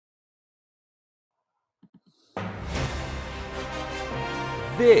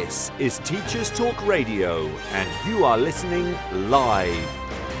This is Teachers Talk Radio, and you are listening live.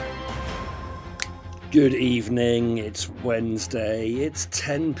 Good evening, it's Wednesday, it's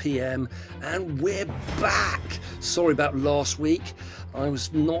 10 p.m, and we're back. Sorry about last week, I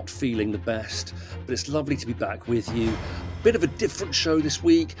was not feeling the best, but it's lovely to be back with you. Bit of a different show this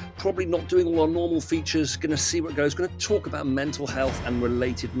week, probably not doing all our normal features, going to see what goes, going to talk about mental health and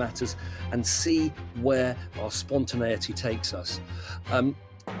related matters and see where our spontaneity takes us.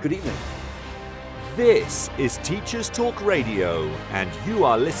 Good evening. This is Teachers Talk Radio, and you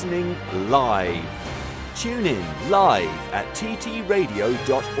are listening live. Tune in live at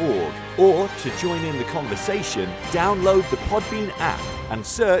ttradio.org, or to join in the conversation, download the Podbean app and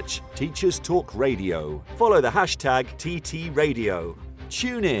search Teachers Talk Radio. Follow the hashtag TTRadio.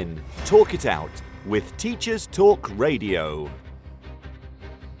 Tune in, talk it out with Teachers Talk Radio.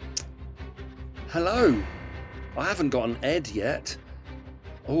 Hello. I haven't got an Ed yet.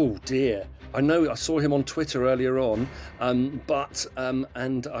 Oh dear. I know I saw him on Twitter earlier on, and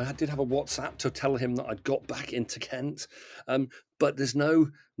I did have a WhatsApp to tell him that I'd got back into Kent, but there's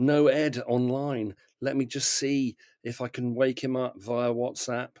no Ed online. Let me just see if I can wake him up via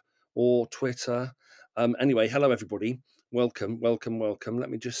WhatsApp or Twitter. Anyway, hello everybody. Welcome.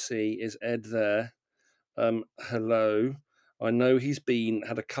 Let me just see. Is Ed there? Hello. I know he's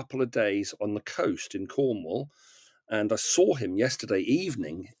had a couple of days on the coast in Cornwall. And I saw him yesterday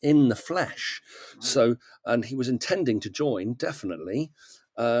evening in the flesh. So, and he was intending to join, definitely.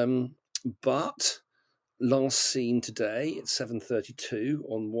 But last seen today at 7:32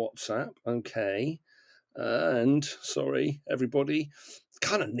 on WhatsApp. Okay. And sorry, everybody.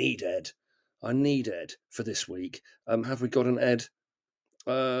 Kind of need Ed. I need Ed for this week. Have we got an Ed?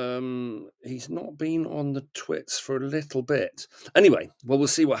 He's not been on the twits for a little bit. Anyway, well, we'll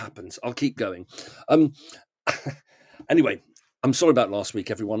see what happens. I'll keep going. Anyway, I'm sorry about last week,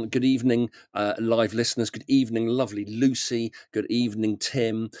 everyone. Good evening, live listeners. Good evening, lovely Lucy. Good evening,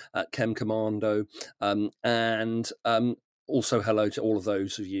 Tim, Chem Commando. And also hello to all of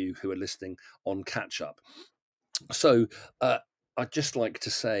those of you who are listening on Catch Up. So I'd just like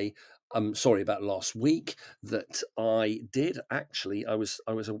to say I'm sorry about last week. That I did actually. It was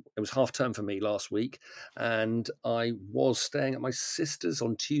half term for me last week, and I was staying at my sister's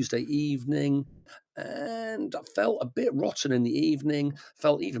on Tuesday evening, and I felt a bit rotten in the evening.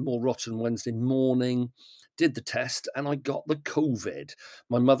 Felt even more rotten Wednesday morning. Did the test, and I got the COVID.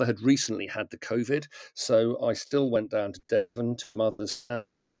 My mother had recently had the COVID, so I still went down to Devon to mother's house.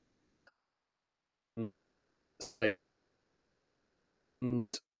 And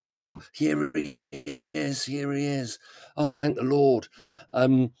here he is. Oh, thank the Lord.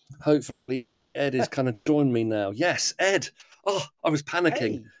 Hopefully Ed is kind of joined me now. Yes, Ed. Oh, I was panicking.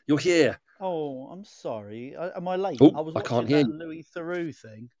 Hey. You're here. Oh, I'm sorry. Am I late? Oh, I was I watching can't hear that you. Louis Theroux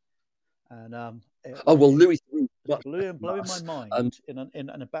thing, and Louis Theroux, blowing my mind in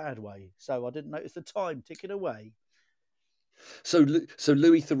a bad way. So I didn't notice the time ticking away. So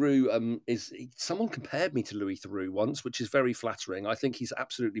Louis Theroux someone compared me to Louis Theroux once, which is very flattering. I think he's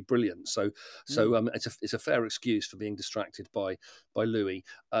absolutely brilliant. So it's a fair excuse for being distracted by Louis.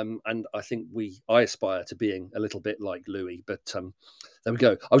 And I think I aspire to being a little bit like Louis. But there we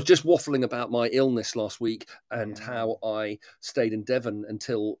go. I was just waffling about my illness last week and how I stayed in Devon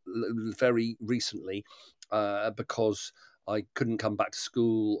until very recently because I couldn't come back to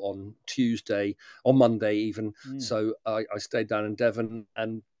school on Monday even. So I stayed down in Devon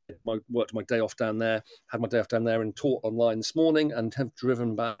and worked my day off down there, had my day off down there and taught online this morning and have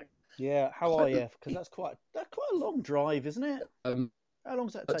driven back. Yeah, how are you? Because that's quite a long drive, isn't it? How long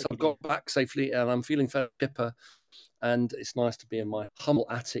does that take? I've got back safely and I'm feeling fairly chipper. And it's nice to be in my humble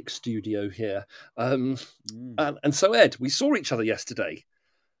attic studio here. And so, Ed, we saw each other yesterday.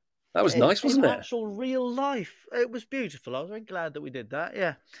 That was nice, wasn't it? Actual real life. It was beautiful. I was very glad that we did that.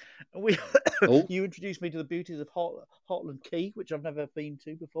 Yeah. You introduced me to the beauties of Hotland Quay, which I've never been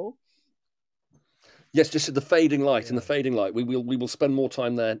to before. Yes, just at the fading light. In the fading light, we will spend more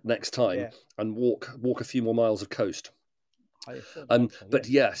time there next time and walk a few more miles of coast. But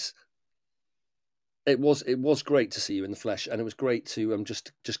yes, it was great to see you in the flesh, and it was great to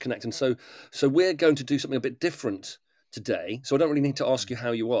just connect. And so we're going to do something a bit different today, so I don't really need to ask you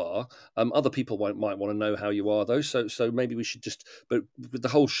how you are. Other people might want to know how you are, though. So maybe we should but the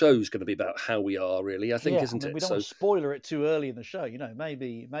whole show is going to be about how we are, really. I think, isn't it? We don't want to spoiler it too early in the show.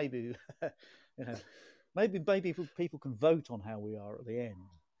 Maybe, maybe people can vote on how we are at the end.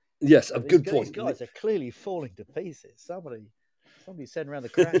 Yes, a good point. These guys are clearly falling to pieces. Somebody sent around the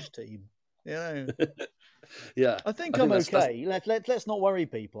crash team. You know. Yeah, I think I I'm think okay. Let's not worry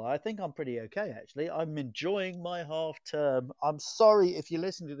people. I think I'm pretty okay, actually. I'm enjoying my half term. I'm sorry if you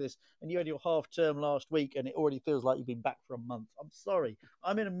listen to this and you had your half term last week and it already feels like you've been back for a month. I'm sorry.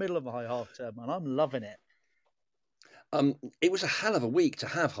 I'm in the middle of my half term and I'm loving it. It was a hell of a week to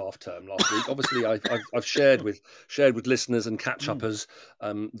have half term last week. Obviously, I've shared with listeners and catch uppers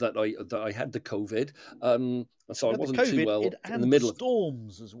that I had the COVID, and so I wasn't too well in the and the middle of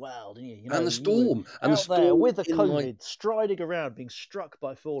storms as well, didn't you? You know, and the you were storm out there with the in my. COVID, striding around, being struck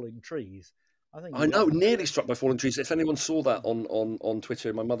by falling trees. I know, nearly struck by falling trees. If anyone saw that on Twitter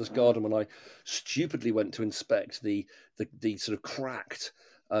in my mother's garden when I stupidly went to inspect the sort of cracked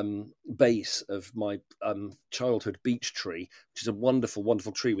base of my childhood beech tree, which is a wonderful,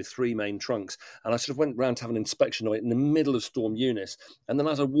 wonderful tree with 3 main trunks. And I sort of went round to have an inspection of it in the middle of Storm Eunice. And then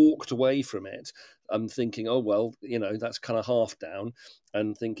as I walked away from it, I'm thinking, oh, well, you know, that's kind of half down,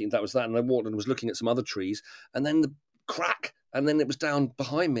 and thinking that was that. And I walked and was looking at some other trees, and then the crack. And then it was down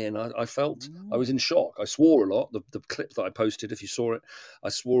behind me, and I felt I was in shock. I swore a lot. The clip that I posted, if you saw it, I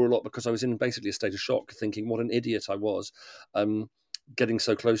swore a lot because I was in basically a state of shock, thinking what an idiot I was, getting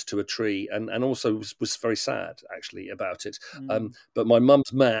so close to a tree, and also was very sad actually about it. But my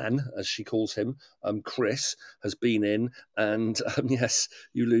mum's man, as she calls him, Chris, has been in, and yes,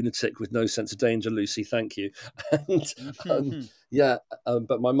 you lunatic with no sense of danger, Lucy, thank you. And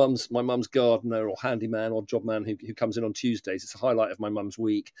but my mum's gardener or handyman or job man who comes in on Tuesdays. It's a highlight of my mum's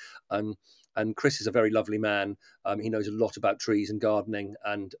week. And Chris is a very lovely man. He knows a lot about trees and gardening,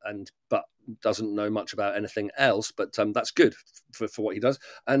 but doesn't know much about anything else. But that's good for what he does.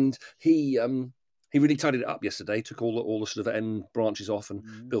 And he really tidied it up yesterday. Took all the sort of end branches off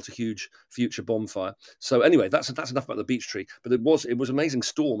and built a huge future bonfire. So anyway, that's enough about the beech tree. But it was an amazing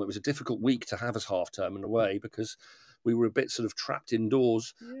storm. It was a difficult week to have as half term in a way because we were a bit sort of trapped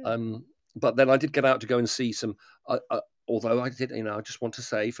indoors. Yeah. But then I did get out to go and see some. Although I did, I just want to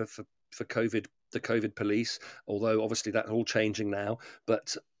say for COVID, the COVID police, although obviously that's all changing now,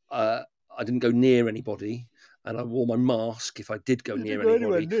 but I didn't go near anybody, and I wore my mask if I did go near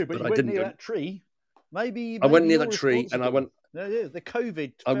anybody. But I didn't near that tree. Maybe I went near that tree, and I went. No, the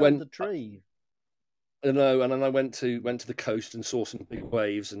COVID found the tree. I know, and then I went to the coast and saw some big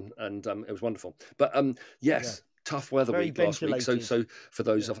waves, and it was wonderful. But yes, tough weather week last week. So for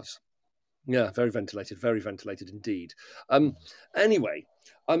those of us. Yeah, very ventilated indeed. Anyway,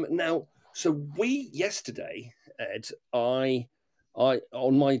 now, so we yesterday, Ed, I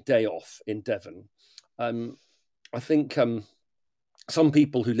on my day off in Devon, I think some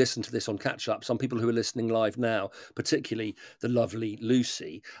people who listen to this on catch up, some people who are listening live now, particularly the lovely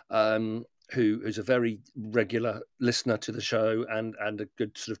Lucy, who's a very regular listener to the show and a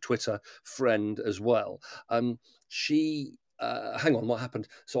good sort of Twitter friend as well. She. Hang on, what happened?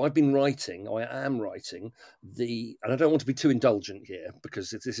 So I am writing and I don't want to be too indulgent here because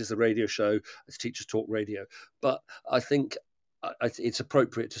this is a radio show, it's Teachers Talk Radio, but I think it's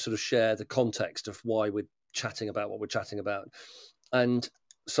appropriate to sort of share the context of why we're chatting about what we're chatting about. And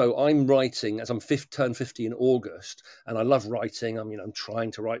so I'm writing as I'm turn 50 in August, and I love writing. I'm trying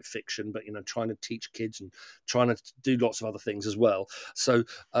to write fiction, but trying to teach kids and trying to do lots of other things as well. So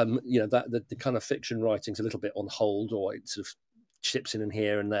that the kind of fiction writing's a little bit on hold, or it sort of chips in and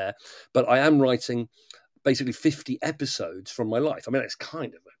here and there. But I am writing basically 50 episodes from my life. I mean, it's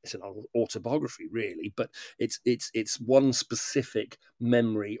an autobiography really, but it's one specific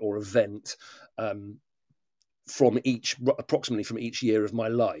memory or event. Approximately from each year of my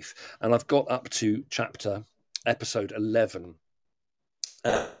life, and I've got up to episode 11.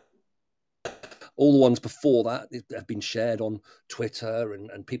 All the ones before that have been shared on Twitter,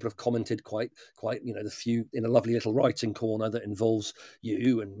 and people have commented quite the few in a lovely little writing corner that involves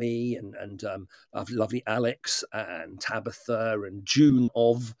you and me and lovely Alex and Tabitha and June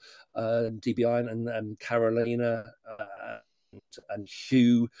of DBI and Carolina and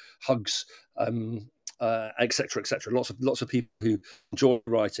Hugh Hugs. Etc. Lots of people who enjoy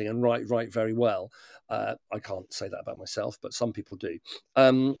writing and write very well. I can't say that about myself, but some people do.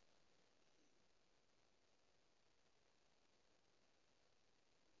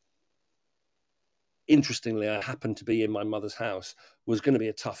 Interestingly, I happened to be in my mother's house. Was going to be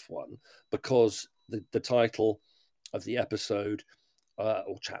a tough one because the title of the episode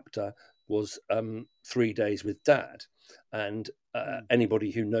or chapter was 3 Days with Dad. And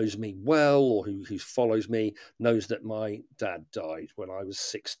anybody who knows me well or who follows me knows that my dad died when I was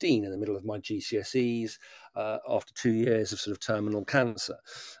 16 in the middle of my GCSEs after 2 years of sort of terminal cancer.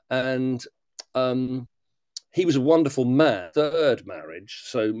 And he was a wonderful man, third marriage.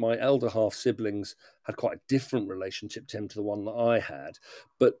 So my elder half siblings had quite a different relationship to him to the one that I had.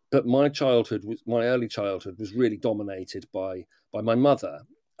 But my early childhood was really dominated by my mother,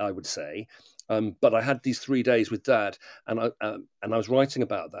 I would say. But I had these 3 days with Dad, and I was writing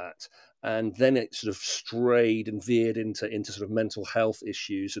about that, and then it sort of strayed and veered into sort of mental health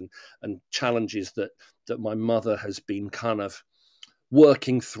issues and challenges that my mother has been kind of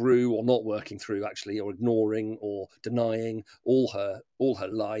working through, or not working through actually, or ignoring or denying all her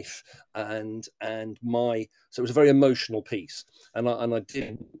life, and so it was a very emotional piece, and I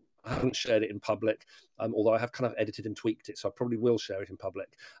haven't shared it in public, although I have kind of edited and tweaked it, so I probably will share it in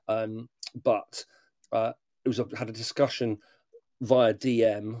public. But had a discussion via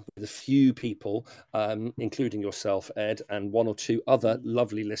DM with a few people, including yourself, Ed, and one or two other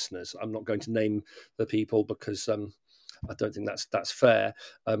lovely listeners. I'm not going to name the people because I don't think that's fair.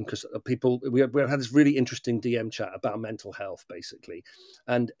 Because we had this really interesting DM chat about mental health, basically,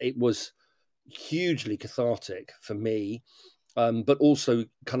 and it was hugely cathartic for me, but also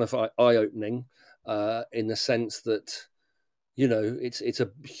kind of eye-opening in the sense that, you know, it's a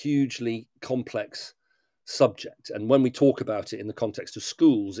hugely complex subject, and when we talk about it in the context of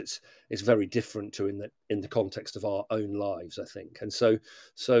schools, it's very different to in the context of our own lives, I think. And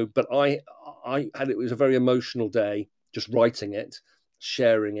but I had, it was a very emotional day, just writing it,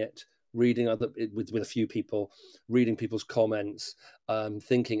 sharing it, reading with a few people, reading people's comments,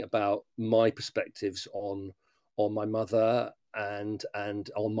 thinking about my perspectives on my mother, and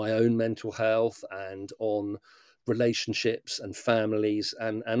on my own mental health, and on relationships and families,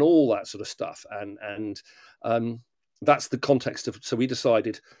 and all that sort of stuff, and that's the context of. So we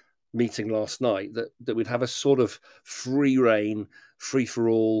decided, meeting last night, that we'd have a sort of free reign, free for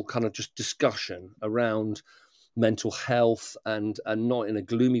all kind of just discussion around mental health, and not in a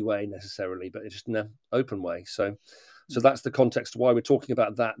gloomy way necessarily, but just in an open way. So that's the context why we're talking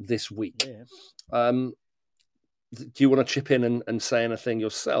about that this week. Yeah. Do you want to chip in and say anything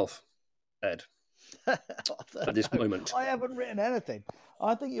yourself, Ed? At this moment, I haven't written anything.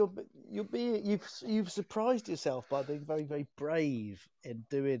 I think you've surprised yourself by being very, very brave in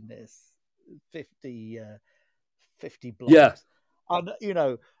doing this 50 blogs. Yeah. And you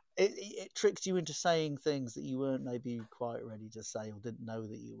know, it tricks you into saying things that you weren't maybe quite ready to say, or didn't know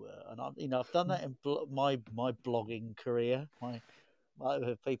that you were. And I've done that in my blogging career.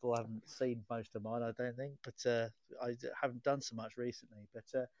 People haven't seen most of mine, I don't think, but I haven't done so much recently. But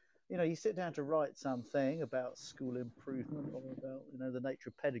you sit down to write something about school improvement, or about the nature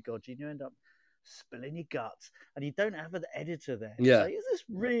of pedagogy, and you end up spilling your guts, and you don't have an editor there to say, is this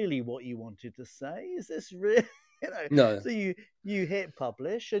really what you wanted to say? Is this really? No. So you hit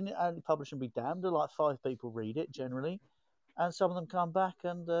publish, and publish and be damned. Like 5 people read it generally, and some of them come back.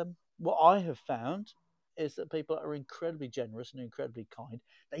 And what I have found is that people are incredibly generous and incredibly kind.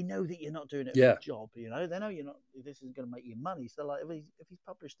 They know that you're not doing it for a job. They know you're not. This isn't going to make you money. So like, if he's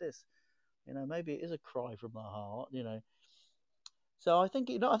published this, maybe it is a cry from the heart. So I think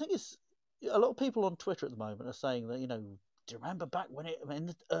I think it's a lot of people on Twitter at the moment are saying that do you remember back when in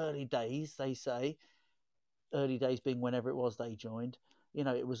the early days, they say, early days being whenever it was they joined,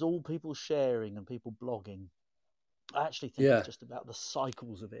 it was all people sharing and people blogging. I actually think it's just about the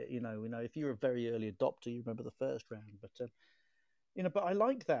cycles of it. If you're a very early adopter, you remember the first round. But I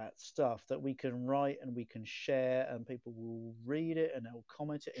like that stuff that we can write and we can share, and people will read it and they'll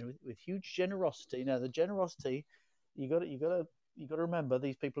comment it, and with huge generosity. The generosity, you got to remember,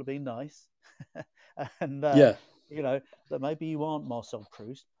 these people are being nice, and that maybe you aren't Marcel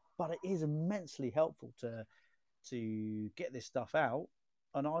Proust, but it is immensely helpful to get this stuff out.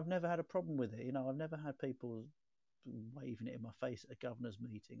 And I've never had a problem with it. I've never had people waving it in my face at a governor's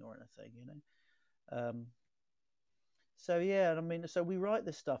meeting or anything. So we write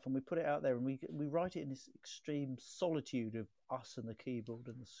this stuff and we put it out there, and we write it in this extreme solitude of us and the keyboard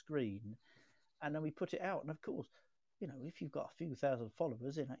and the screen, and then we put it out. And of course, if you've got a few thousand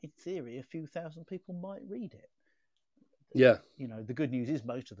followers, in theory, a few thousand people might read it. Yeah. The good news is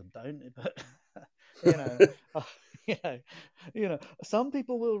most of them don't, but some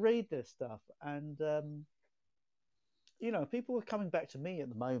people will read this stuff, and people are coming back to me at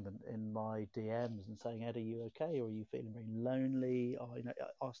the moment in my DMs and saying, Ed, are you okay? Or are you feeling very lonely?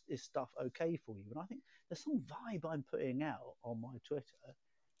 Or, is stuff okay for you? And I think there's some vibe I'm putting out on my Twitter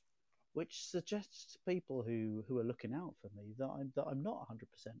which suggests to people who are looking out for me that I'm not 100%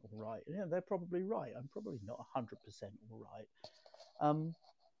 all right. They're probably right. I'm probably not 100% all right.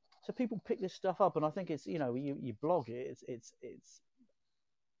 So people pick this stuff up, and I think it's, you blog it, it's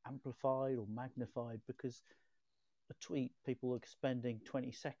amplified or magnified because a tweet, people are spending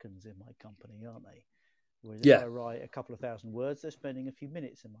 20 seconds in my company, aren't they? Whereas if Yeah. I write a couple of thousand words, they're spending a few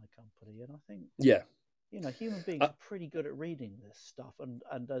minutes in my company. And I think, Yeah. human beings are pretty good at reading this stuff. And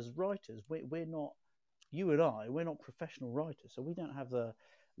as writers, we're not, you and I, we're not professional writers. So we don't have the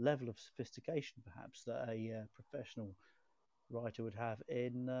level of sophistication, perhaps, that a professional writer would have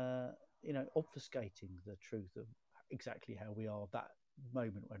in, obfuscating the truth of exactly how we are that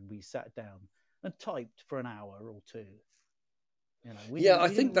moment when we sat down and typed for an hour or two. We Yeah, I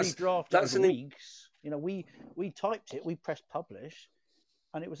didn't think redraft that's over weeks. We typed it, we pressed publish,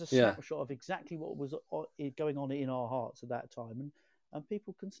 and it was a yeah. snapshot of exactly what was going on in our hearts at that time, and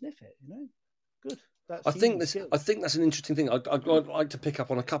people can sniff it. Good. That's human skill. I think that's an interesting thing. I'd like to pick up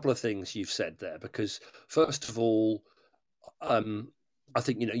on a couple of things you've said there, because first of all, I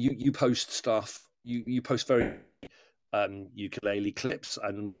think you post stuff. You post very ukulele clips,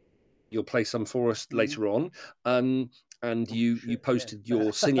 and you'll play some for us later on. And you posted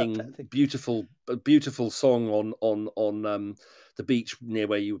your singing beautiful song on the beach near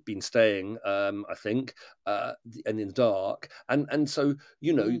where you've been staying, I think, and in the dark. And so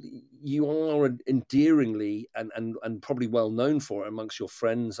you are endearingly and probably well known for it amongst your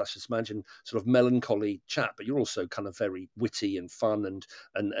friends, I should imagine, sort of melancholy chap, but you're also kind of very witty and fun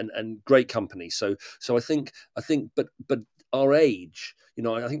and great company. So I think but our age,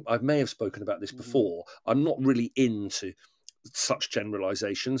 I think I may have spoken about this before. I'm not really into such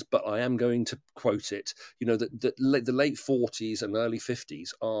generalizations, but I am going to quote it. That the late 40s and early 50s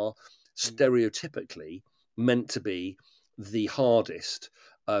are stereotypically meant to be the hardest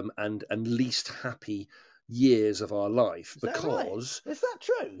and least happy years of our life. Is that right? Is that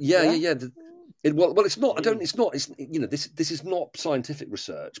true? Yeah. Well, it's not. I don't. It's not. It's This is not scientific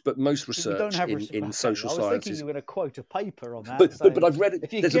research, but most research in social I was sciences. thinking you were going to quote a paper on that. But I've read it.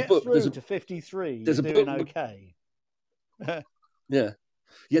 If you get through to 53, you're doing okay. Yeah.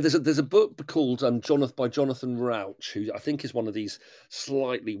 There's a book called by Jonathan Rauch, who I think is one of these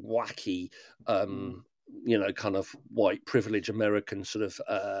slightly wacky, kind of white privilege American sort of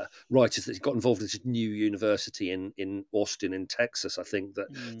writers that got involved in this new university in Austin, in Texas. I think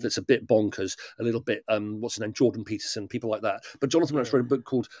that's a bit bonkers, a little bit. What's his name? Jordan Peterson, people like that. But Jonathan Rauch wrote a book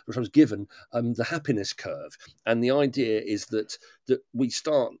called, which I was given, The Happiness Curve, and the idea is that we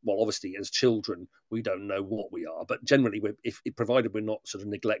start, well, obviously as children we don't know what we are, but generally provided we're not sort of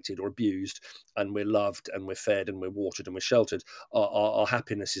neglected or abused, and we're loved and we're fed and we're watered and we're sheltered, our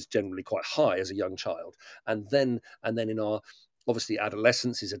happiness is generally quite high as a young child. And then in our, obviously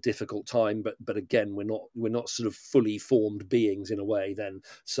adolescence is a difficult time, but again we're not sort of fully formed beings in a way then.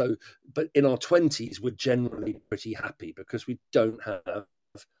 So but in our 20s we're generally pretty happy because we don't have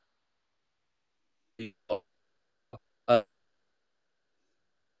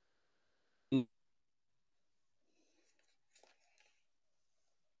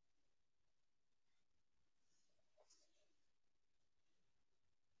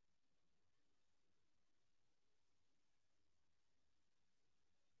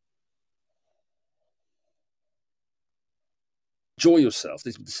enjoy yourself.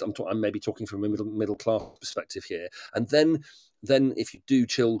 I'm maybe talking from a middle class perspective here. And then if you do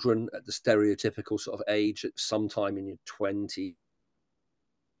children at the stereotypical sort of age, at sometime in your 20s,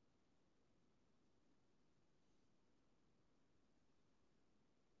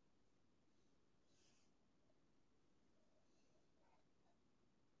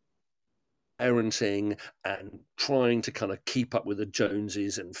 parenting and trying to kind of keep up with the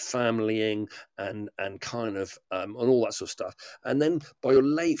Joneses and familying and kind of and all that sort of stuff. And then by your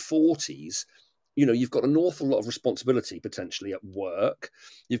late 40s, you've got an awful lot of responsibility potentially at work.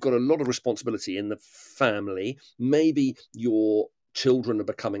 You've got a lot of responsibility in the family. Maybe your children are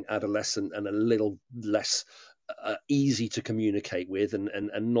becoming adolescent and a little less easy to communicate with, and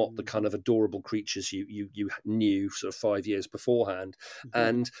not the kind of adorable creatures you knew sort of 5 years beforehand.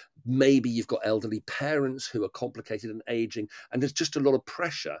 And maybe you've got elderly parents who are complicated and aging, and there's just a lot of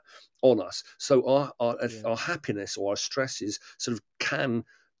pressure on us. So our happiness or our stresses sort of can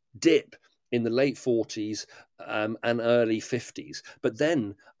dip in the late 40s and early 50s. But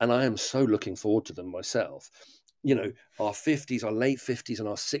then, and I am so looking forward to them myself, our 50s, our late 50s and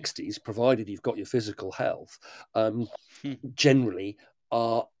our 60s, provided you've got your physical health, generally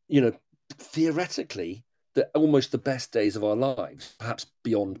are, theoretically, almost the best days of our lives, perhaps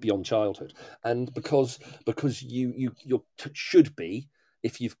beyond childhood. And because you should be,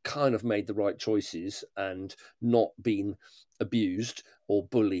 if you've kind of made the right choices and not been abused or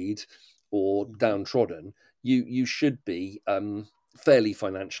bullied or downtrodden, you should be fairly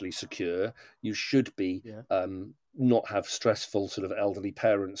financially secure. You should be not have stressful sort of elderly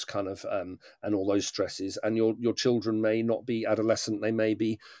parents kind of and all those stresses, and your children may not be adolescent, they may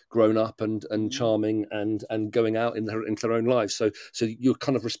be grown up and charming and going out into their own lives, so your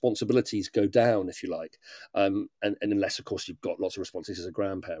kind of responsibilities go down, if you like, and unless of course you've got lots of responsibilities as a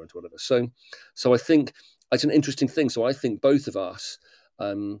grandparent or whatever. So I think it's an interesting thing. So I think both of us,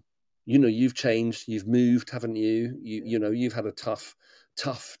 you've changed, you've moved, haven't you? You've had a tough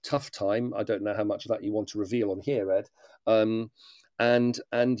time. I don't know how much of that you want to reveal on here, Ed. And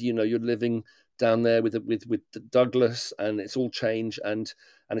you're living down there with Douglas, and it's all change, and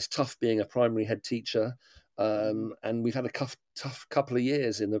it's tough being a primary head teacher. And we've had a tough couple of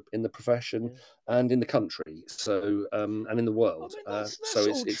years in the profession and in the country, so and in the world. That's so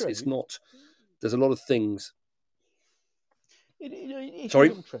all true. it's not. There's a lot of things. It's Sorry?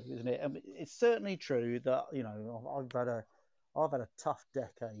 all true, isn't it? I mean, it's certainly true that I've had a tough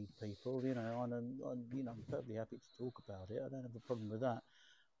decade, people. And I'm perfectly happy to talk about it. I don't have a problem with that.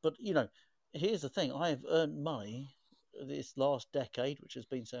 But here's the thing: I have earned money this last decade, which has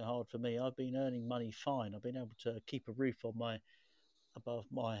been so hard for me. I've been earning money fine. I've been able to keep a roof on above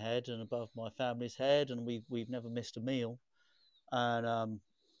my head and above my family's head, and we've never missed a meal. And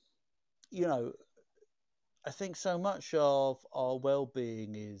I think so much of our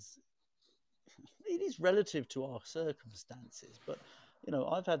well-being is relative to our circumstances. But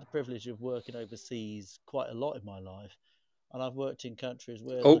I've had the privilege of working overseas quite a lot in my life, and I've worked in countries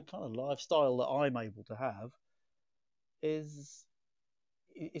where the kind of lifestyle that I'm able to have is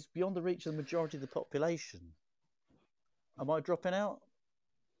beyond the reach of the majority of the population. Am I dropping out?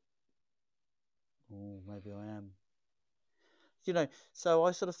 Oh, maybe I am. So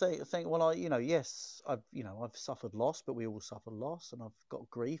I sort of think, well, yes, I've suffered loss, but we all suffer loss, and I've got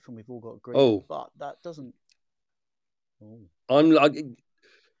grief, and we've all got grief, but that doesn't. Oh. I'm like,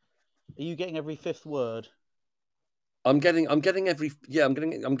 are you getting every fifth word? I'm getting every. Yeah, I'm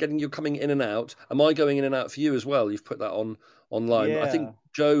getting you coming in and out. Am I going in and out for you as well? You've put that online. Yeah. I think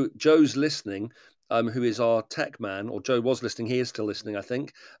Joe's listening, who is our tech man, or Joe was listening. He is still listening, I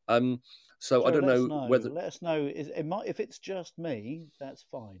think. So Joe, I don't know whether. Let us know. If it's just me, that's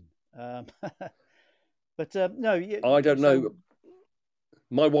fine. But no, I don't know.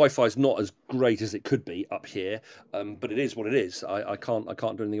 My Wi-Fi is not as great as it could be up here, but it is what it is. I can't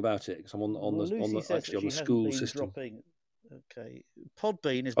do anything about it because I'm on the school system. Dropping. Okay,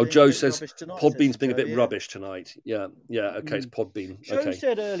 Podbean is. Joe says rubbish tonight, Podbean's being a bit rubbish tonight. Yeah. Okay, it's Podbean. Joe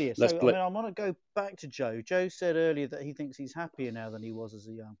said earlier. I want to go back to Joe. Joe said earlier that he thinks he's happier now than he was as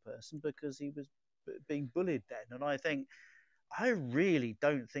a young person because he was being bullied then, and I really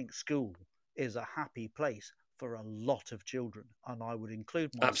don't think school is a happy place for a lot of children, and I would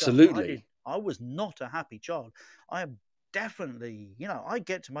include myself. Absolutely. I was not a happy child. I am definitely, I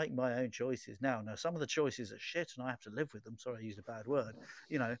get to make my own choices now. Now, some of the choices are shit, and I have to live with them. Sorry, I used a bad word,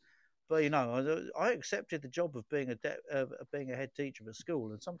 But I accepted the job of being a head teacher of a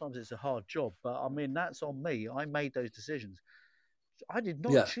school, and sometimes it's a hard job. But I mean, that's on me. I made those decisions. I did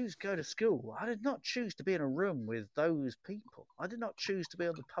not choose to go to school. I did not choose to be in a room with those people. I did not choose to be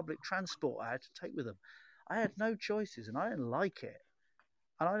on the public transport I had to take with them. I had no choices, and I didn't like it.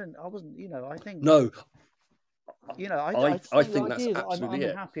 And I wasn't. I think. No. I think that's absolutely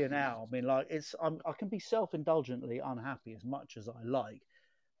I'm happier now. I mean, like I can be self-indulgently unhappy as much as I like,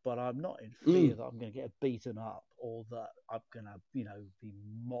 but I'm not in fear that I'm going to get beaten up or that I'm going to, be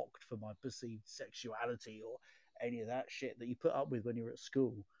mocked for my perceived sexuality or any of that shit that you put up with when you're at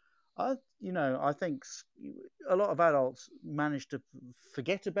school. I think a lot of adults manage to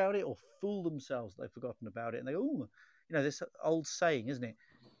forget about it or fool themselves that they've forgotten about it, and they go, this old saying, isn't it?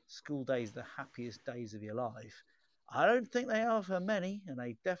 School days, the happiest days of your life. I don't think they are for many, and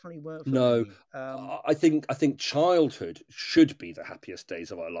they definitely weren't for many. I think childhood should be the happiest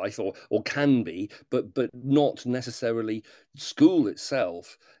days of our life, or can be, but not necessarily. School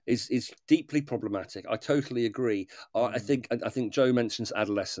itself is deeply problematic. I totally agree. I think Joe mentions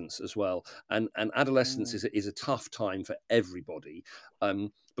adolescence as well, and adolescence is a tough time for everybody.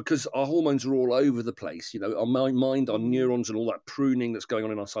 Because our hormones are all over the place, our mind, our neurons, and all that pruning that's going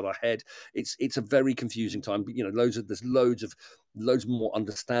on inside our head. It's a very confusing time. But, there's loads more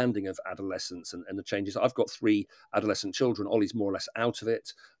understanding of adolescence and the changes. I've got 3 adolescent children. Ollie's more or less out of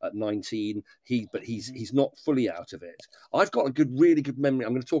it at 19. He's not fully out of it. I've got a really good memory.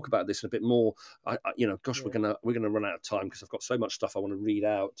 I'm going to talk about this in a bit more. We're gonna run out of time because I've got so much stuff I want to read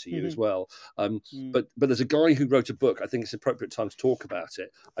out to you as well. But there's a guy who wrote a book. I think it's an appropriate time to talk about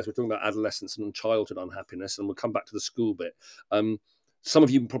it as we're talking about adolescence and childhood unhappiness, and we'll come back to the school bit. some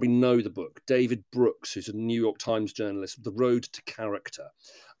of you probably know the book. David Brooks, who's a New York Times journalist, The Road to Character.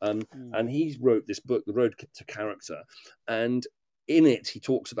 And he wrote this book, The Road to Character. And in it, he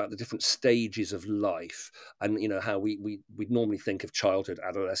talks about the different stages of life and, how we'd normally think of childhood,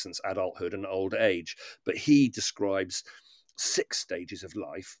 adolescence, adulthood, and old age. But he describes 6 stages of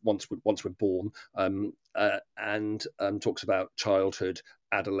life once we're born, and talks about childhood,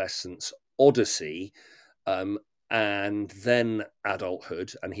 adolescence, odyssey, and then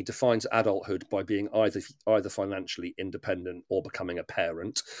adulthood. And he defines adulthood by being either financially independent or becoming a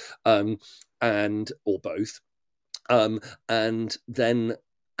parent, and or both. And then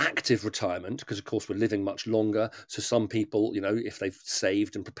active retirement, because of course we're living much longer. So some people, if they've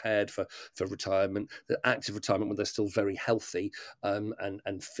saved and prepared for retirement, the active retirement when they're still very healthy,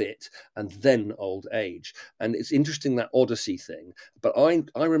 and fit, and then old age. And it's interesting, that odyssey thing. But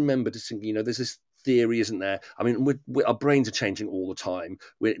I remember just thinking, there's this theory, isn't there? I mean, our brains are changing all the time.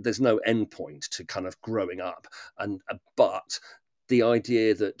 There's no end point to kind of growing up, but the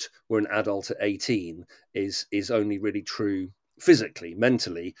idea that we're an adult at 18 is only really true physically.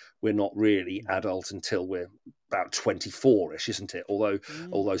 Mentally, we're not really adult until we're about 24-ish, isn't it?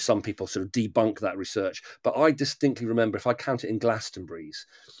 Although some people sort of debunk that research. But I distinctly remember, if I count it in Glastonbury's,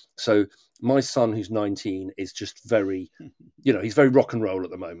 so my son, who's 19, is just very, he's very rock and roll at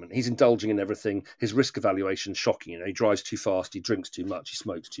the moment. He's indulging in everything. His risk evaluation is shocking. He drives too fast, he drinks too much, he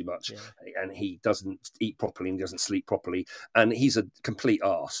smokes too much, and he doesn't eat properly and doesn't sleep properly. And he's a complete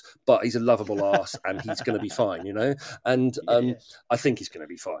arse, but he's a lovable arse, and he's going to be fine, And I think he's going to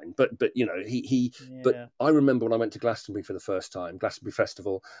be fine. But But I remember when I went to Glastonbury for the first time, Glastonbury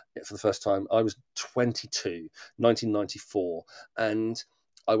Festival for the first time, I was 22, 1994, and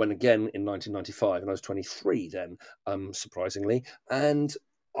I went again in 1995, and I was 23 then, surprisingly. And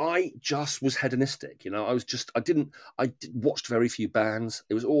I just was hedonistic, I watched very few bands.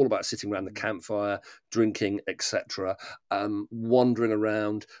 It was all about sitting around the campfire, drinking, etc., wandering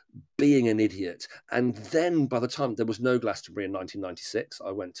around, being an idiot. And then by the time there was no Glastonbury in 1996,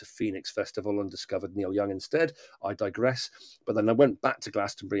 I went to Phoenix Festival and discovered Neil Young instead. I digress. But then I went back to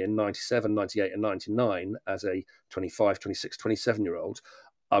Glastonbury in 97, 98 and 99 as a 25, 26, 27-year-old.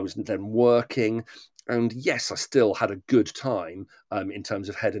 I was then working, and yes, I still had a good time in terms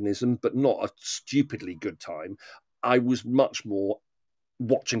of hedonism, but not a stupidly good time. I was much more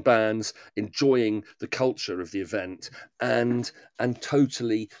watching bands, enjoying the culture of the event, and a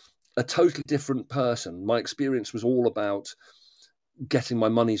totally different person. My experience was all about getting my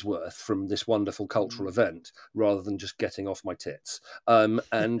money's worth from this wonderful cultural event, rather than just getting off my tits. And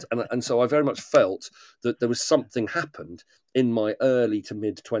so I very much felt that there was something happened in my early to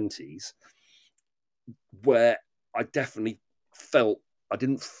mid 20s where I definitely felt,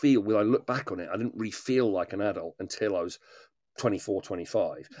 when I look back on it, I didn't really feel like an adult until I was 24,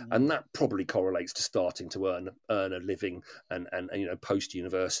 25. And that probably correlates to starting to earn a living and post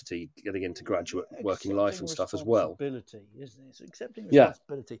university, getting into graduate working life and stuff as well. Responsibility, isn't it? It's accepting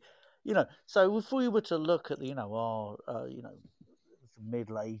responsibility. So if we were to look at our the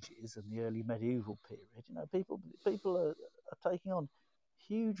Middle Ages and the early medieval period, people are taking on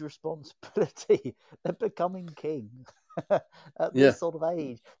huge responsibility. They're becoming king at this sort of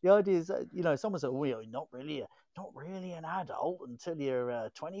age. The idea is that, someone said, "Oh, you're not really an adult until you're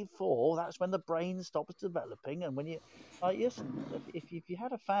 24. That's when the brain stops developing." And when you, if you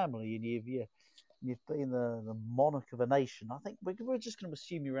had a family and you've been the monarch of a nation, I think we're just going to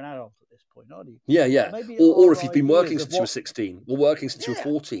assume you're an adult at this point, aren't you? Yeah. Or if you've been working since you were 16, or working since you were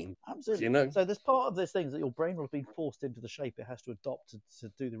 14. Absolutely. So there's part of this thing that your brain will have been forced into the shape it has to adopt to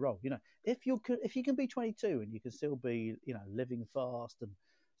do the role. If you can be 22 and you can still be, living fast and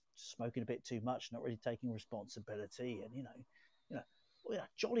smoking a bit too much, not really taking responsibility, and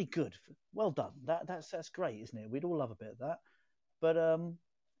jolly good. Well done. That's great, isn't it? We'd all love a bit of that.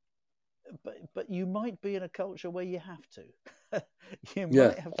 But you might be in a culture where you have to. You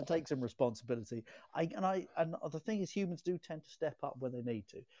might have to take some responsibility. And the thing is, humans do tend to step up when they need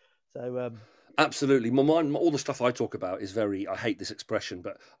to. So absolutely, all the stuff I talk about is very. I hate this expression,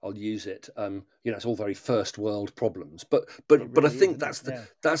 but I'll use it. It's all very first world problems. But I think that's the point.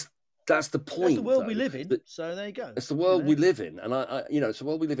 That's the world we live in. So there you go. It's the world we live in, and it's the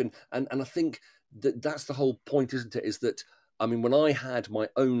world we live in, and I think that's the whole point, isn't it? Is that, when I had my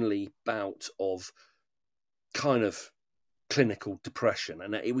only bout of kind of clinical depression,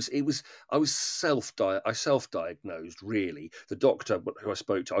 and I was self-diagnosed, really. The doctor who I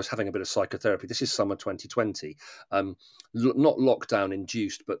spoke to, I was having a bit of psychotherapy. This is summer 2020, not lockdown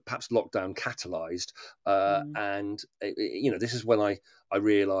induced, but perhaps lockdown catalyzed. And this is when I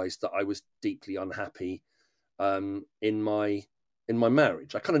realized that I was deeply unhappy in my in my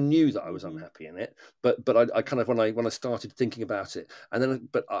marriage. I kind of knew that I was unhappy in it, but I kind of when I started thinking about it, and then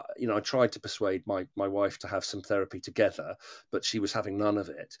I tried to persuade my wife to have some therapy together, but she was having none of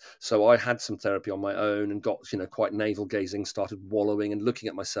it. So I had some therapy on my own and got quite navel gazing, started wallowing and looking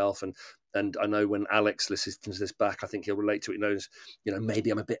at myself, and I know when Alex listens to this back, I think he'll relate to it. He knows, maybe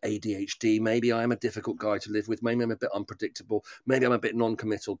I'm a bit ADHD, maybe I am a difficult guy to live with, maybe I'm a bit unpredictable, maybe I'm a bit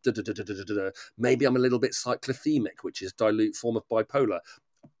non-committal, maybe I'm a little bit cyclothemic, which is dilute form of bipolar.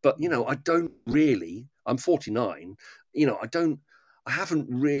 But, I don't really, I'm 49, I haven't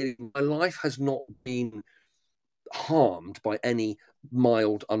really, my life has not been harmed by any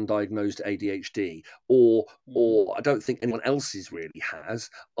mild undiagnosed ADHD, or I don't think anyone else's really has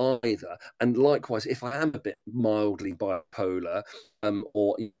either. And likewise, if I am a bit mildly bipolar,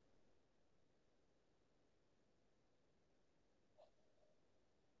 or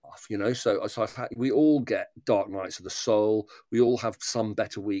so we all get dark nights of the soul. We all have some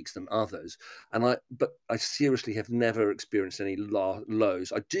better weeks than others, but I seriously have never experienced any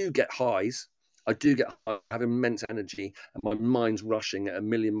lows. I do get highs. I have immense energy, and my mind's rushing at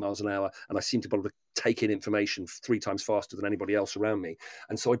 1,000,000 miles an hour, and I seem to be able to take in information 3 times faster than anybody else around me.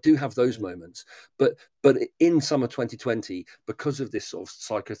 And so I do have those moments. But in summer 2020, because of this sort of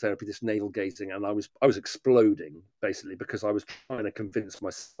psychotherapy, this navel gazing, and I was exploding basically because I was trying to convince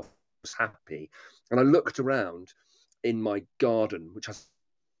myself I was happy. And I looked around in my garden, which has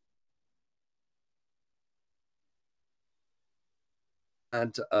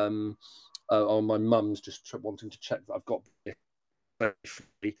had on my mum's, just wanting to check that I've got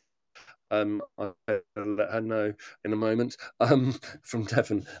free. I'll let her know in a moment, from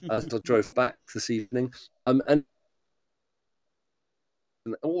Devon, as I drove back this evening. And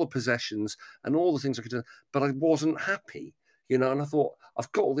all the possessions and all the things I could do, but I wasn't happy, and I thought,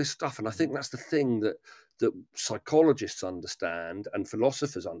 I've got all this stuff. And I think that's the thing that psychologists understand and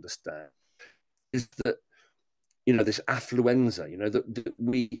philosophers understand, is that, this affluenza, that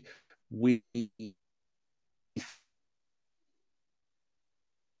we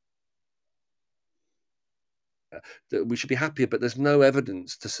that we should be happier, but there's no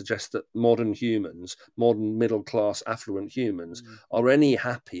evidence to suggest that modern middle-class, affluent humans are any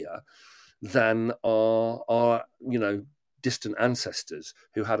happier than our distant ancestors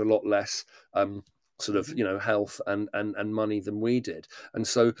who had a lot less health and money than we did. And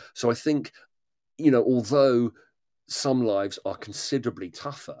so I think, although some lives are considerably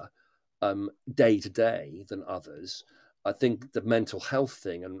tougher day to day than others, I think the mental health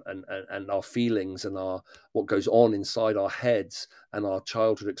thing and our feelings and what goes on inside our heads and our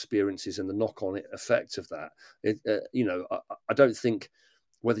childhood experiences and the knock-on effects of that, I don't think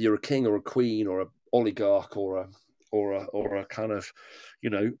whether you're a king or a queen or an oligarch or a kind of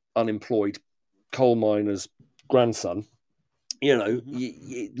unemployed coal miner's grandson,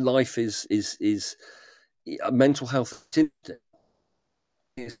 life is mental health.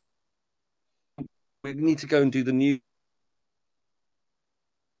 We need to go and do the new.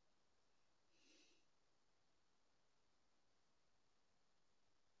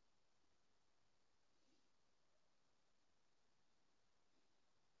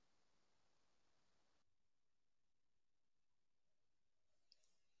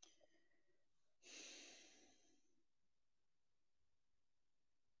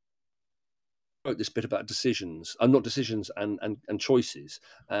 Wrote this bit about decisions. Not decisions and choices.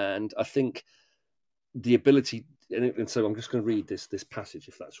 And I think the ability, and so I'm just going to read this passage,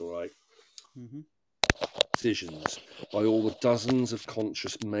 if that's all right. Decisions, by all the dozens of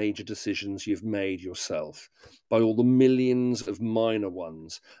conscious major decisions you've made yourself, by all the millions of minor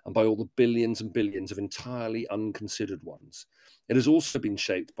ones, and by all the billions and billions of entirely unconsidered ones. It has also been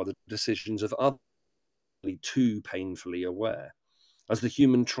shaped by the decisions of others too painfully aware. As the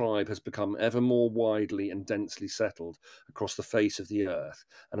human tribe has become ever more widely and densely settled across the face of the earth,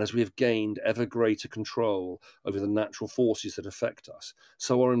 and as we have gained ever greater control over the natural forces that affect us,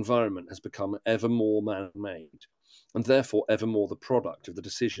 so our environment has become ever more man-made, and therefore ever more the product of the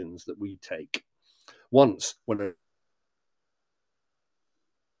decisions that we take. Once, when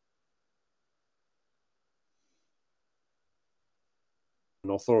an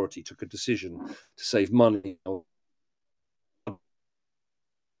authority took a decision to save money or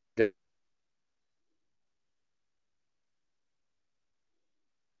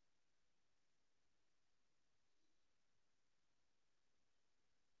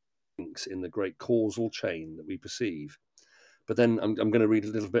in the great causal chain that we perceive. But then I'm going to read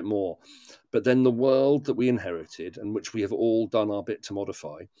a little bit more. But then the world that we inherited, and which we have all done our bit to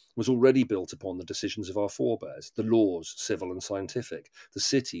modify, was already built upon the decisions of our forebears, the laws, civil and scientific, the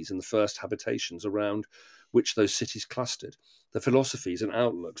cities and the first habitations around which those cities clustered, the philosophies and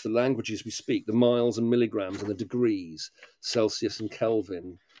outlooks, the languages we speak, the miles and milligrams and the degrees, Celsius and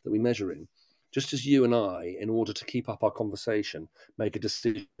Kelvin, that we measure in. Just as you and I, in order to keep up our conversation, make a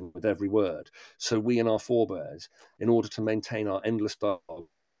decision with every word, so we and our forebears, in order to maintain our endless dialogue,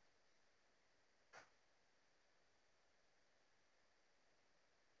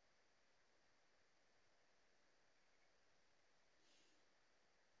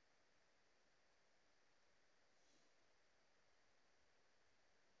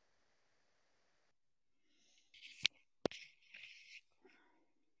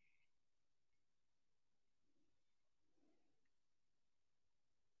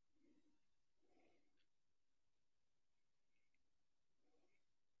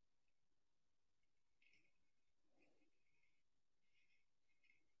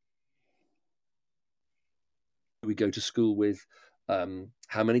 we go to school with,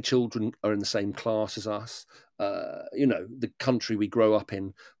 how many children are in the same class as us, the country we grow up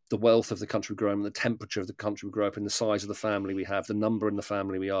in, the wealth of the country we grow up in, the temperature of the country we grow up in, the size of the family we have, the number in the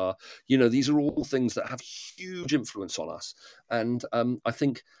family we are. These are all things that have huge influence on us. And I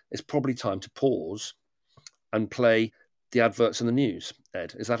think it's probably time to pause and play the adverts in the news.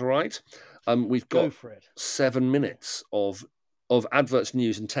 Ed, is that all right? We've got Go for it. 7 minutes of adverts,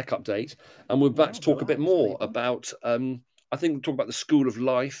 news and tech update, and we're back to talk a bit more about I think we'll talk about the school of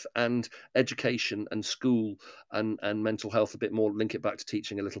life and education and school and mental health a bit more, link it back to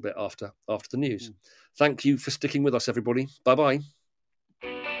teaching a little bit after the news. Thank you for sticking with us, everybody. Bye-bye.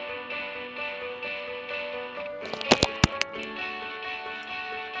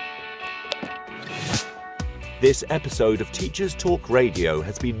 This episode of Teachers Talk Radio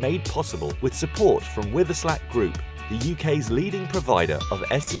has been made possible with support from Witherslack Group, the UK's leading provider of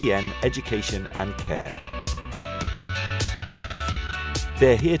SEN education and care.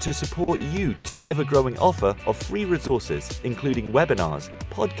 They're here to support you to the ever-growing offer of free resources, including webinars,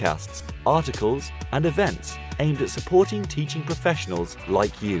 podcasts, articles, and events aimed at supporting teaching professionals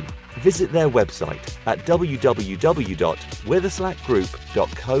like you. Visit their website at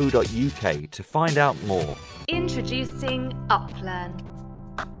www.witherslackgroup.co.uk to find out more. Introducing UpLearn.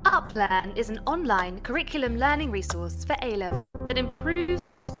 UpLearn is an online curriculum learning resource for A-Level that improves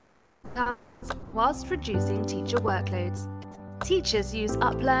whilst reducing teacher workloads. Teachers use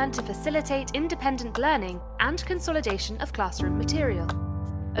UpLearn to facilitate independent learning and consolidation of classroom material.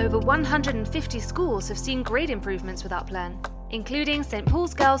 Over 150 schools have seen great improvements with UpLearn, including St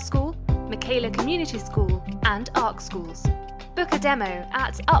Paul's Girls' School, Michaela Community School, and ARC schools. Book a demo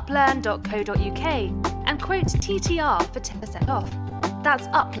at uplearn.co.uk and quote TTR for 10% off. That's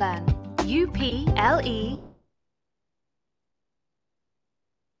UpLearn. UPLE.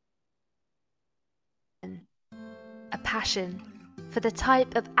 A passion for the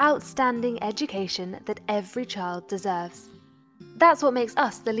type of outstanding education that every child deserves. That's what makes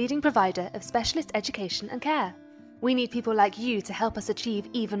us the leading provider of specialist education and care. We need people like you to help us achieve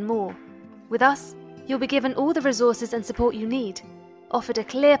even more. With us, you'll be given all the resources and support you need, offered a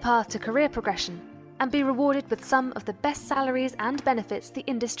clear path to career progression, and be rewarded with some of the best salaries and benefits the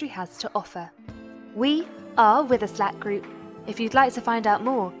industry has to offer. We are Witherslack Group. If you'd like to find out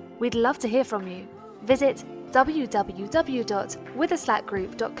more, we'd love to hear from you. Visit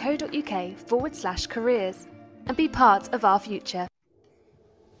www.witherslackgroup.co.uk/careers and be part of our future.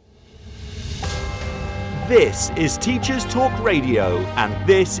 This is Teachers Talk Radio, and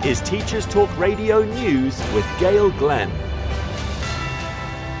this is Teachers Talk Radio News with Gail Glenn.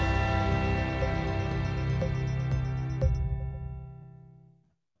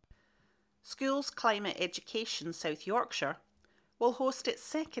 Schools Climate Education South Yorkshire will host its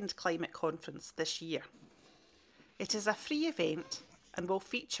second climate conference this year. It is a free event and will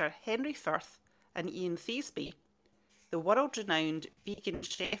feature Henry Firth and Ian Thiesby, the world-renowned vegan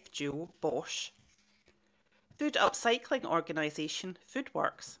chef duo Bosch, food upcycling organisation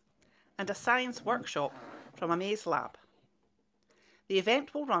Foodworks, and a science workshop from Amaze Lab. The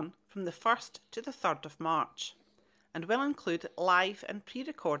event will run from the 1st to the 3rd of March and will include live and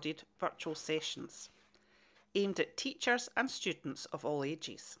pre-recorded virtual sessions aimed at teachers and students of all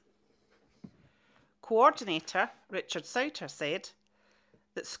ages. Coordinator Richard Souter said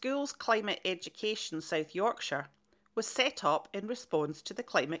that Schools Climate Education South Yorkshire was set up in response to the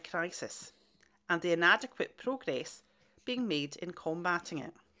climate crisis and the inadequate progress being made in combating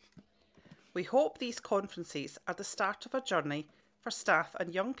it. We hope these conferences are the start of a journey for staff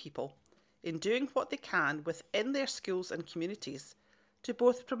and young people in doing what they can within their schools and communities to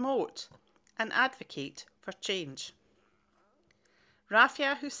both promote and advocate for change.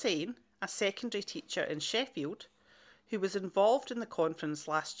 Rafia Hussain, a secondary teacher in Sheffield, who was involved in the conference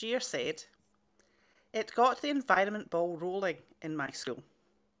last year, said, It got the environment ball rolling in my school.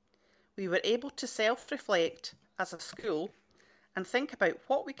 We were able to self-reflect as a school and think about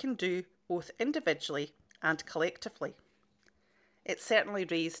what we can do both individually and collectively. It certainly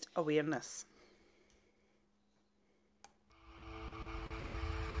raised awareness.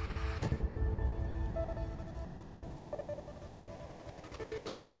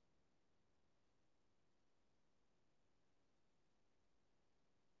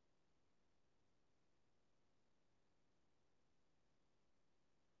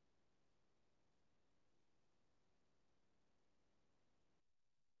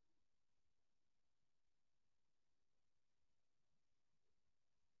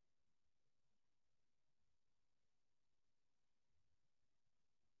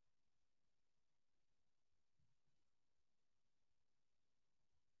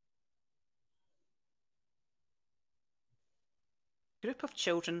 Group of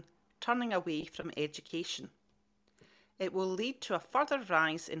children turning away from education. It will lead to a further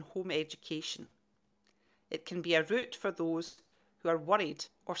rise in home education. It can be a route for those who are worried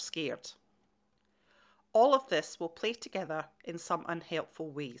or scared. All of this will play together in some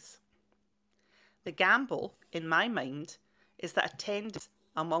unhelpful ways. The gamble, in my mind, is that attendance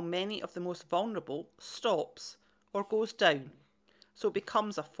among many of the most vulnerable stops or goes down, so it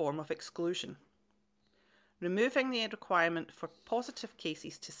becomes a form of exclusion. Removing the requirement for positive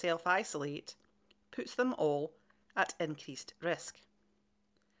cases to self-isolate puts them all at increased risk.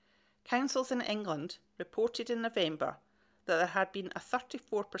 Councils in England reported in November that there had been a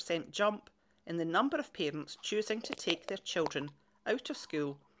 34% jump in the number of parents choosing to take their children out of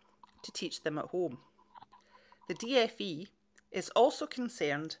school to teach them at home. The DfE is also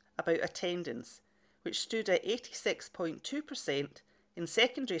concerned about attendance, which stood at 86.2% in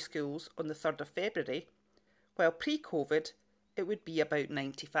secondary schools on the 3rd of February, while pre-COVID it would be about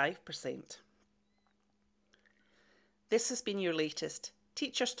 95%. This has been your latest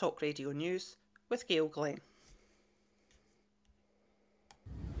Teachers Talk Radio News with Gail Glenn.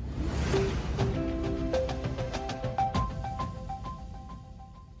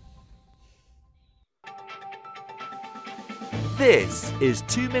 This is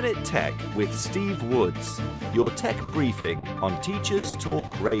 2 Minute Tech with Steve Woods, your tech briefing on Teachers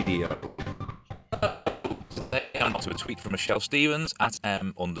Talk Radio. On to a tweet from Michelle Stevens at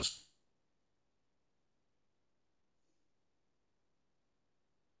 _.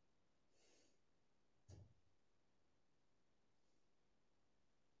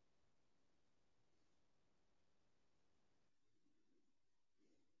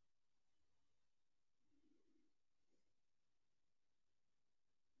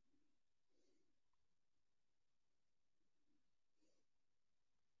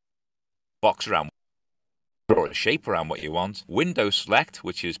 Box around. Draw a shape around what you want. Window select,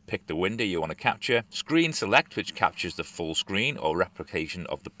 which is pick the window you want to capture. Screen select, which captures the full screen or replication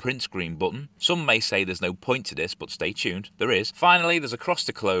of the print screen button. Some may say there's no point to this, but stay tuned, there is. Finally, there's a cross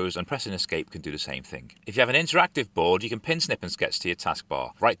to close, and pressing escape can do the same thing. If you have an interactive board, you can pin Snip and Sketch to your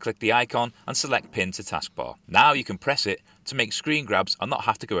taskbar. Right-click the icon and select Pin to Taskbar. Now you can press it to make screen grabs and not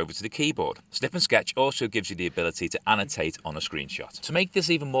have to go over to the keyboard. Snip and Sketch also gives you the ability to annotate on a screenshot. To make this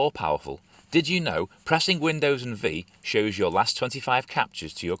even more powerful, did you know pressing Windows and V shows your last 25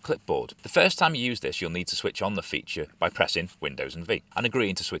 captures to your clipboard? The first time you use this, you'll need to switch on the feature by pressing Windows and V and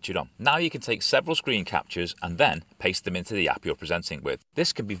agreeing to switch it on. Now you can take several screen captures and then paste them into the app you're presenting with.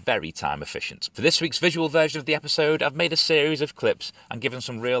 This can be very time efficient. For this week's visual version of the episode, I've made a series of clips and given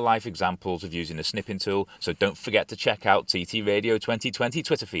some real life examples of using the snipping tool, so don't forget to check out TT Radio 2020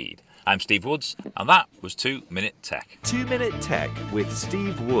 Twitter feed. I'm Steve Woods, and that was 2 Minute Tech. 2 Minute Tech with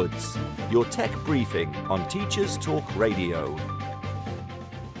Steve Woods, your tech briefing on Teachers Talk Radio.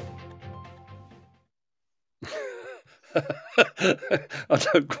 I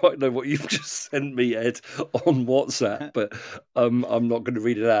don't quite know what you've just sent me, Ed, on WhatsApp, but I'm not going to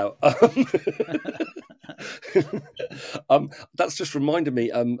read it out. That's just reminded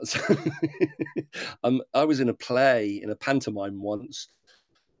me. I was in a play, in a pantomime once,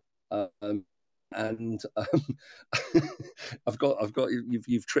 and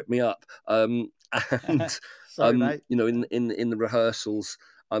you've tripped me up. Sorry, mate. You know, in the rehearsals,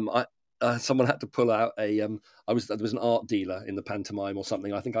 someone had to pull out there was an art dealer in the pantomime or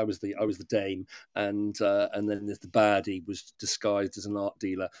something. I think I was the dame, and then the baddie was disguised as an art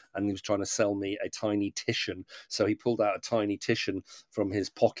dealer, and he was trying to sell me a tiny Titian. So he pulled out a tiny Titian from his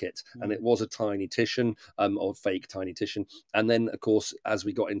pocket, and it was a tiny Titian, or fake tiny Titian. And then, of course, as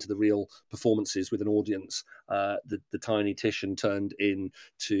we got into the real performances with an audience, the tiny Titian turned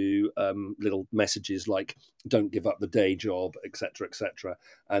into little messages like "Don't give up the day job," etc., etc.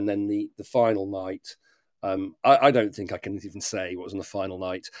 And then the the final night. I don't think I can even say what was on the final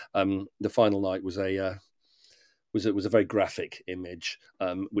night. The final night was a very graphic image,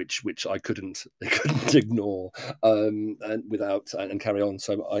 which I couldn't ignore and carry on.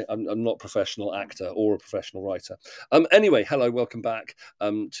 So I'm not a professional actor or a professional writer. Anyway, hello, welcome back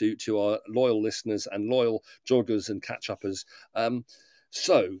to our loyal listeners and loyal joggers and catch-uppers.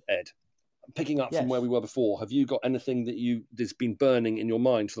 So, Ed, picking up from where we were before, have you got anything that's been burning in your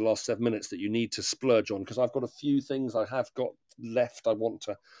mind for the last 7 minutes that you need to splurge on? Because I've got a few things I have got left I want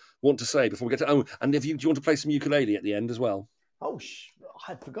to say before we get to... Oh, and do you want to play some ukulele at the end as well? Oh,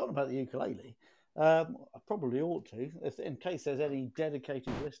 I had forgotten about the ukulele. I probably ought to, in case there's any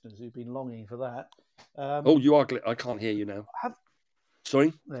dedicated listeners who've been longing for that. You are... I can't hear you now.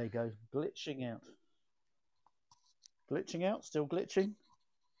 Sorry? There you go. Glitching out. Glitching out? Still glitching?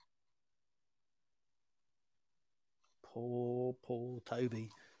 Poor Toby.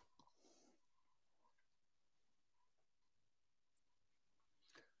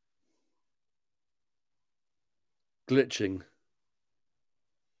 Glitching.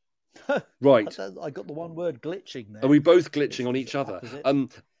 Right. I got the one word glitching there. Are we both glitching on each other?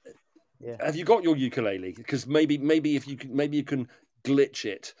 Yeah. Have you got your ukulele? Because maybe if you can glitch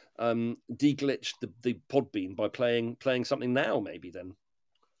it, de-glitch the Podbean by playing something now. Maybe then.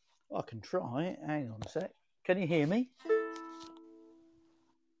 I can try. Hang on a sec. Can you hear me?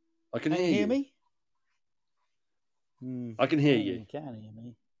 I can hear you. Hear me? I can hear you. You can hear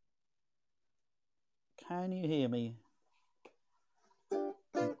me. Can you hear me?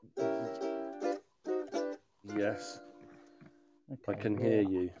 Yes. Okay, I can hear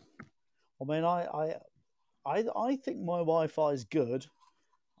you. I mean, I think my Wi-Fi is good.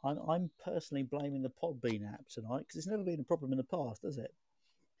 I'm personally blaming the Podbean app tonight because it's never been a problem in the past, has it?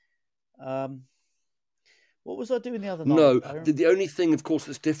 What was I doing the other night? No, the only thing, of course,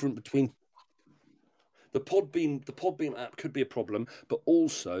 that's different between the Podbean app could be a problem, but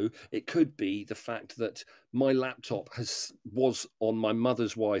also it could be the fact that my laptop was on my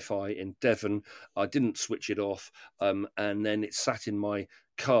mother's Wi-Fi in Devon. I didn't switch it off, and then it sat in my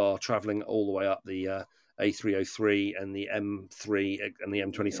car travelling all the way up the A303 and the M3 and the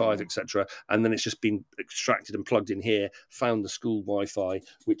M25, etc. And then it's just been extracted and plugged in here, found the school Wi-Fi,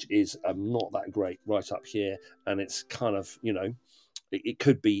 which is not that great right up here. And it's kind of, it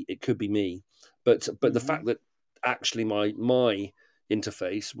could be me. But the fact that actually my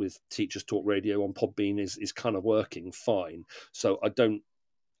interface with Teachers Talk Radio on Podbean is kind of working fine. So I'm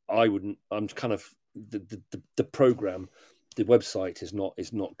kind of the program, the website is not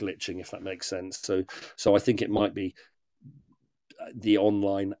glitching, if that makes sense. So I think it might be the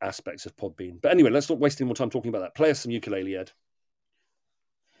online aspects of Podbean. But anyway, let's not waste any more time talking about that. Play us some ukulele, Ed.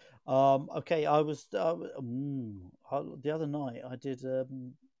 Okay, I was the other night. I did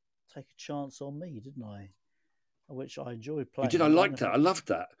Take a Chance on Me, didn't I? Which I enjoyed playing. You did. I liked that. I loved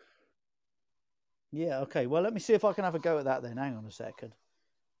that. Yeah. Okay. Well, let me see if I can have a go at that then. Hang on a second.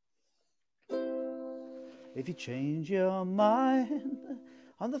 If you change your mind,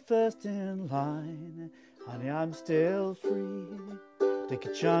 I'm the first in line. Honey, I'm still free. Take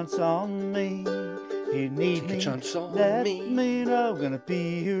a chance on me. If you need me, let me know. I'm gonna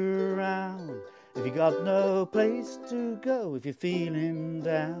be around. If you got no place to go, if you're feeling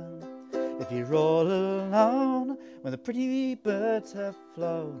down, if you're all alone, when the pretty birds have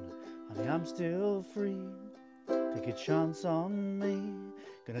flown, honey, I'm still free. Take a chance on me.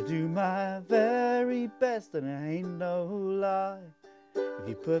 Gonna do my very best, and it ain't no lie. If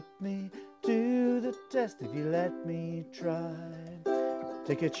you put me to the test, if you let me try,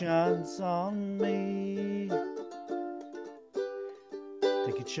 take a chance on me.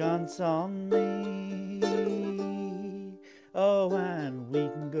 Take a chance on me. Oh, and we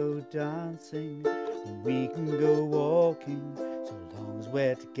can go dancing, and we can go walking, so long as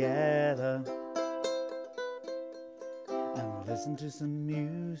we're together. And listen to some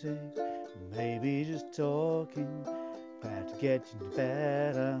music, maybe just talking, glad to get you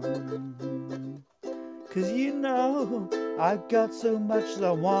better. 'Cause I've got so much that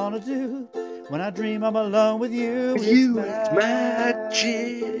I wanna do. When I dream I'm alone with you, it's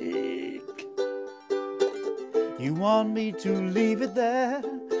magic. You want me to leave it there,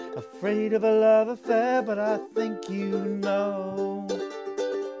 afraid of a love affair, but I think you know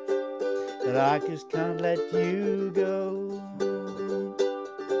that I just can't let you go.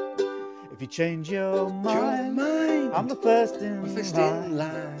 If you change your mind, I'm the first in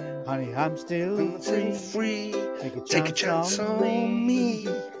line. Honey, I'm still free. Take a chance on me.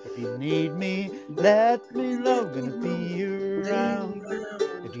 If you need me, let me know. Gonna be around.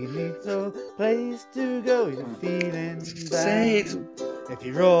 If But you need a place to go if you're feeling Say down. If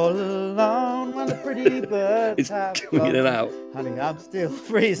you're all alone when the pretty birds It's have coming in and flown, out. honey, I'm still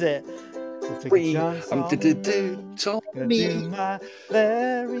freeze it. So take a Free. chance I'm on me. Gonna do Tommy. my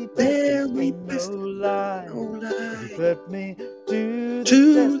very best. Very Ain't no best. lie. No If you lie. put me to the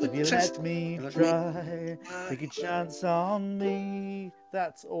To test, the if you test, let me let me try, take a chance on me.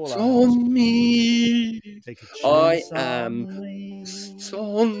 That's all I ask. on me. Take a I chance am on me.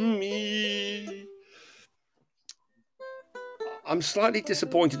 on me. I'm slightly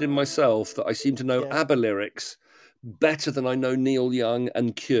disappointed in myself that I seem to know Yeah. ABBA lyrics better than I know Neil Young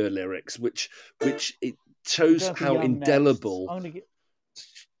and Cure lyrics, which it shows Going for how Young indelible. next. I'm gonna get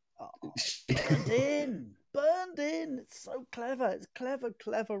burned in. Burned in. It's so clever. It's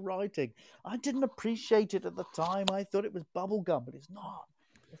clever writing. I didn't appreciate it at the time. I thought it was bubblegum, but it's not.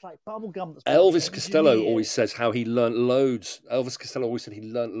 It's like bubblegum that's been Elvis Costello engineered. always says how he learnt loads. Elvis Costello always said he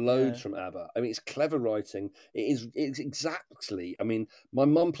learnt loads Yeah. from ABBA. I mean, it's clever writing. It's exactly. I mean, my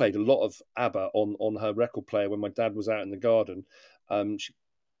mum played a lot of ABBA on her record player when my dad was out in the garden. She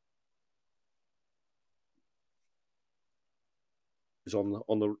was on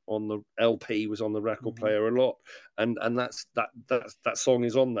the LP, was on the record player a lot, and that song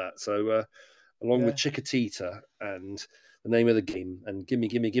is on that. So along with Chiquitita and The Name of the Game and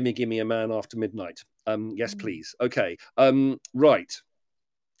Gimme a Man After Midnight. Yes, please. Okay. Right.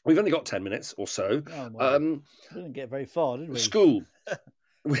 We've only got 10 minutes or so. Oh, well, we didn't get very far, did we? School.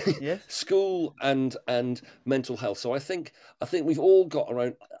 Yes. School and mental health. So I think we've all got our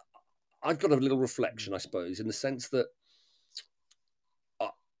own. I've got a little reflection, I suppose, in the sense that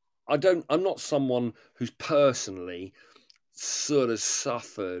I'm not someone who's personally sort of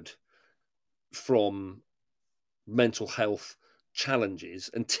suffered from mental health challenges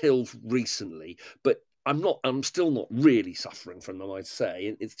until recently, but I'm still not really suffering from them, I'd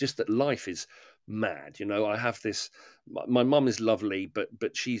say. It's just that life is mad. You know, I have this, my mum is lovely,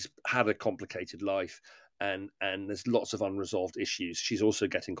 but she's had a complicated life, and there's lots of unresolved issues. She's also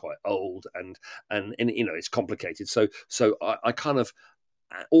getting quite old, and you know, it's complicated. So I kind of,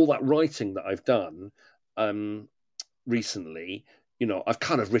 all that writing that I've done recently, you know, I've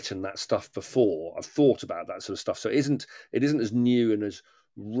kind of written that stuff before. I've thought about that sort of stuff. So it isn't as new and as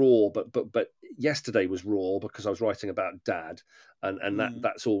raw, but yesterday was raw because I was writing about Dad, and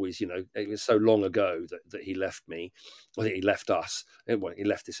that's always, you know, it was so long ago that he left me. I think he left us. Well, he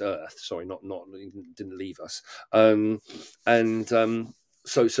left this earth. Sorry, not he didn't leave us.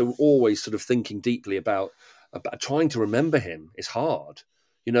 So always sort of thinking deeply about trying to remember him is hard.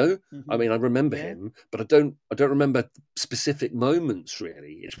 You know, I mean, I remember him, but I don't remember specific moments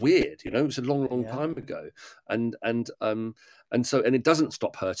really. It's weird, you know. It's a long time ago, and so it doesn't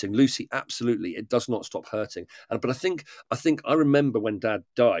stop hurting. Lucy, absolutely, it does not stop hurting. But I think I remember when Dad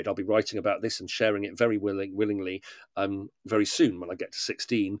died. I'll be writing about this and sharing it very willingly, very soon when I get to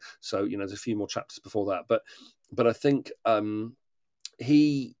 16. So you know, there's a few more chapters before that. But I think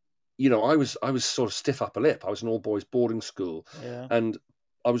he. You know, I was sort of stiff upper lip. I was an all boys boarding school, and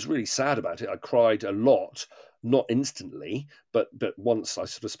I was really sad about it. I cried a lot, not instantly, but once I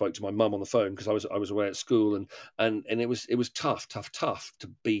sort of spoke to my mum on the phone because I was away at school, and it was tough to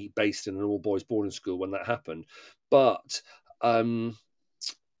be based in an all boys boarding school when that happened. But I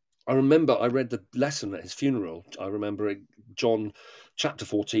remember I read the lesson at his funeral. I remember John chapter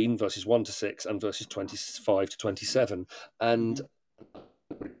 14, verses 1-6 and verses 25 to 27, and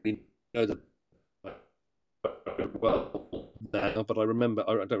we know that well now, but I don't remember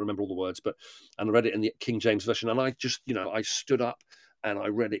all the words, and I read it in the King James version, and I just, you know, I stood up and I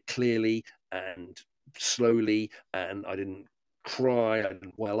read it clearly and slowly, and I didn't cry, I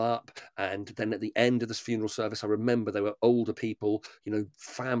didn't well up. And then at the end of this funeral service, I remember there were older people, you know,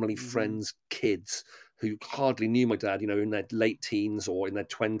 family, friends, kids who hardly knew my dad, you know, in their late teens or in their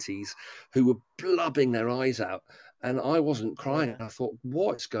 20s, who were blubbing their eyes out, and I wasn't crying. I thought,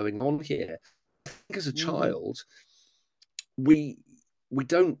 what's going on here? I think as a child, we're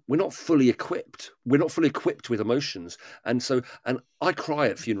not fully equipped. We're not fully equipped with emotions. And I cry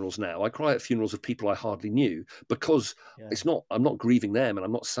at funerals now. I cry at funerals of people I hardly knew because I'm not grieving them and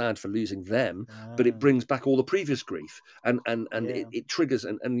I'm not sad for losing them, but it brings back all the previous grief and it triggers,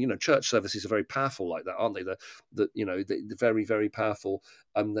 and you know, church services are very powerful like that, aren't they? They're very, very powerful.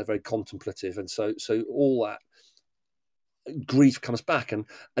 They're very contemplative. And so all that grief comes back, and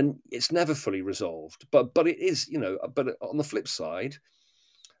it's never fully resolved, but it is, you know. But on the flip side,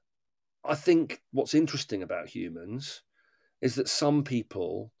 I think what's interesting about humans is that some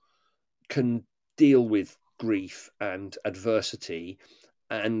people can deal with grief and adversity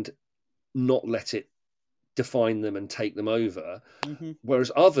and not let it define them and take them over, Mm-hmm.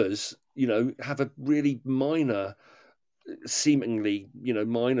 whereas others, have a really seemingly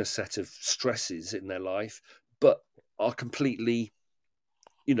minor set of stresses in their life, but are completely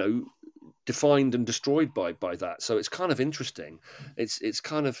defined and destroyed by that. So it's kind of interesting. It's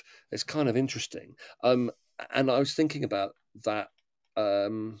kind of interesting. And I was thinking about that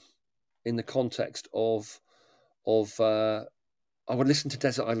in the context of I would listen to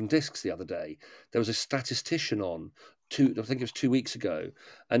Desert Island Discs the other day. There was a statistician on I think it was 2 weeks ago,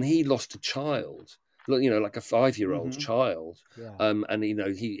 and he lost a child, like a 5-year-old child. Yeah. And he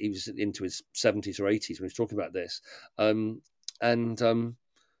was into his 70s or 80s when he was talking about this.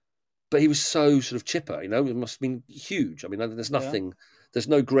 But he was so sort of chipper, it must have been huge. I mean, there's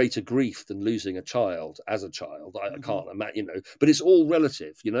no greater grief than losing a child as a child. I can't imagine, but it's all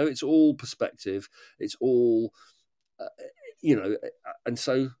relative, it's all perspective. It's all, and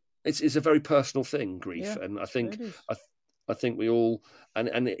so it's a very personal thing, grief. Yeah, and I think we all,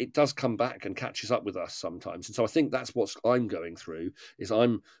 and it does come back and catches up with us sometimes. And so I think that's what I'm going through, is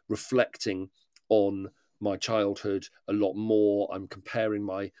I'm reflecting on my childhood a lot more. I'm comparing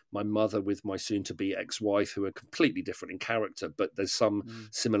my mother with my soon-to-be ex-wife, who are completely different in character, but there's some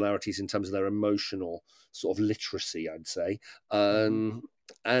similarities in terms of their emotional sort of literacy, I'd say, and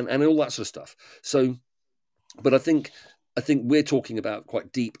all that sort of stuff. So, but I think we're talking about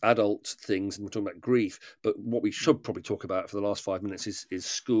quite deep adult things, and we're talking about grief. But what we should probably talk about for the last 5 minutes is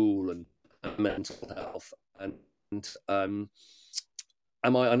school and mental health. And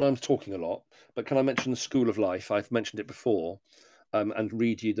I'm talking a lot, but can I mention the School of Life? I've mentioned it before, and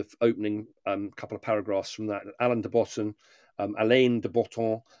read you the opening couple of paragraphs from that. Alain de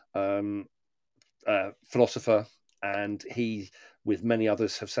Botton, philosopher, and he, with many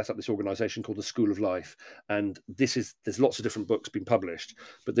others, have set up this organization called the School of Life. And there's lots of different books being published,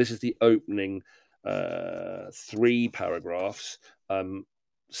 but this is the opening 3 paragraphs,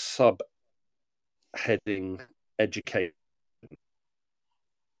 subheading education.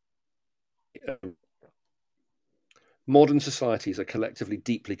 Modern societies are collectively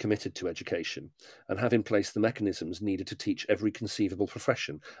deeply committed to education and have in place the mechanisms needed to teach every conceivable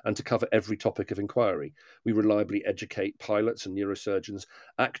profession and to cover every topic of inquiry. We reliably educate pilots and neurosurgeons,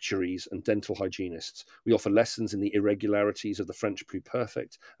 actuaries and dental hygienists. We offer lessons in the irregularities of the French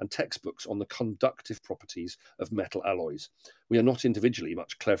pluperfect and textbooks on the conductive properties of metal alloys. We are not individually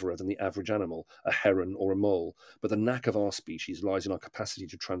much cleverer than the average animal, a heron or a mole, but the knack of our species lies in our capacity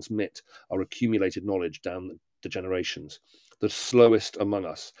to transmit our accumulated knowledge down the generations. The slowest among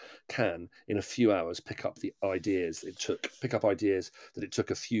us can, in a few hours, pick up ideas that it took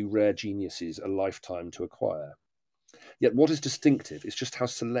a few rare geniuses a lifetime to acquire. Yet what is distinctive is just how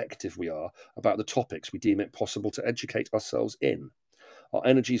selective we are about the topics we deem it possible to educate ourselves in. Our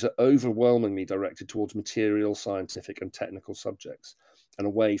energies are overwhelmingly directed towards material, scientific, and technical subjects, and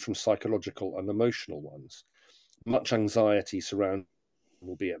away from psychological and emotional ones. Much anxiety surrounds,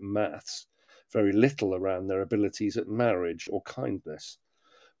 albeit maths, very little around their abilities at marriage or kindness.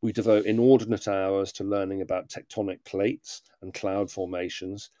 We devote inordinate hours to learning about tectonic plates and cloud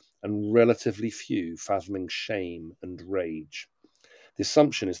formations, and relatively few fathoming shame and rage. The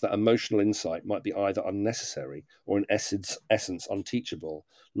assumption is that emotional insight might be either unnecessary or in essence unteachable,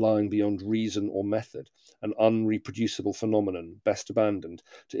 lying beyond reason or method, an unreproducible phenomenon best abandoned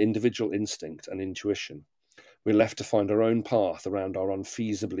to individual instinct and intuition. We're left to find our own path around our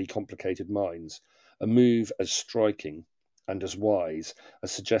unfeasibly complicated minds, a move as striking and as wise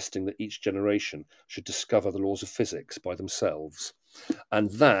as suggesting that each generation should discover the laws of physics by themselves.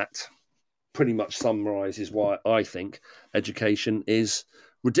 And that pretty much summarizes why I think education is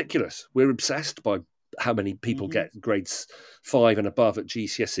ridiculous. We're obsessed by how many people get grades 5 and above at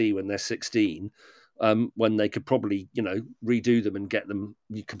GCSE when they're 16, when they could probably, redo them and get them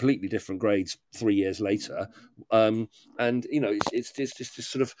completely different grades 3 years later. It's just this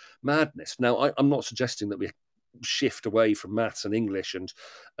sort of madness. Now, I'm not suggesting that we shift away from maths and English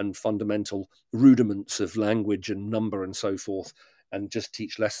and fundamental rudiments of language and number and so forth, and just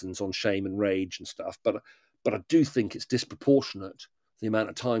teach lessons on shame and rage and stuff. But I do think it's disproportionate, the amount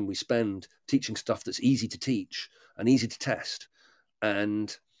of time we spend teaching stuff that's easy to teach and easy to test,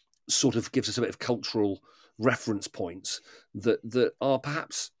 and sort of gives us a bit of cultural reference points that are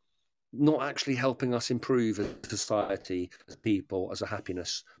perhaps not actually helping us improve as a society, as people, as a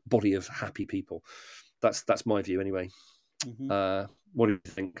happiness body of happy people. That's my view anyway. What do you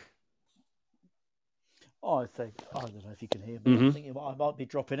think? I don't know if you can hear me. I'm thinking I might be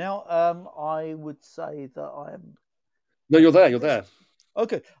dropping out. I would say that I am. No, you're there.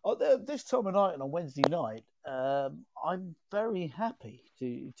 Okay, this time of night and on Wednesday night, I'm very happy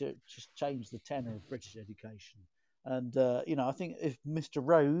to just change the tenor of British education. And I think if Mr.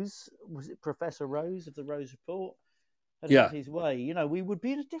 Rose, was it Professor Rose of the Rose Report, had Yeah. his way, we would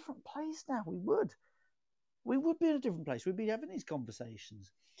be in a different place now. We would be in a different place. We'd be having these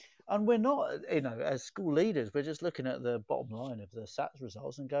conversations, and we're not, as school leaders, we're just looking at the bottom line of the SATs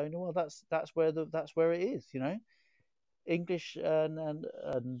results and going, well, that's where it is. English and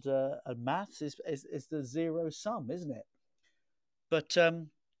maths is the zero sum, isn't it? But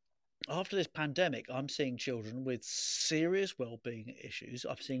after this pandemic, I'm seeing children with serious well-being issues.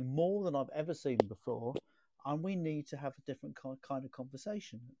 I'm seeing more than I've ever seen before, and we need to have a different kind of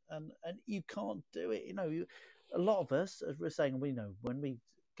conversation. And you can't do it. A lot of us, as we're saying, we know when we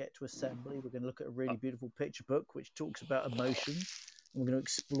get to assembly, we're going to look at a really beautiful picture book which talks about emotions. And we're going to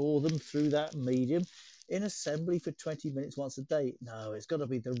explore them through that medium. In assembly for 20 minutes once a day, no, it's got to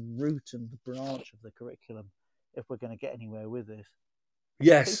be the root and the branch of the curriculum if we're going to get anywhere with this.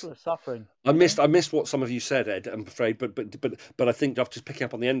 Yes. People are suffering. I missed what some of you said, Ed, I'm afraid, but I think I'm just picking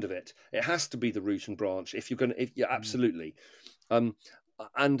up on the end of it. It has to be the root and branch if you're going to, absolutely. And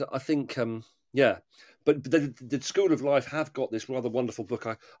I think, but the School of Life have got this rather wonderful book.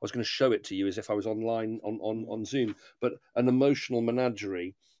 I was going to show it to you as if I was online on Zoom, but An Emotional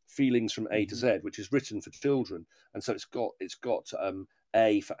Menagerie, Feelings from A to Z, which is written for children. And so it's got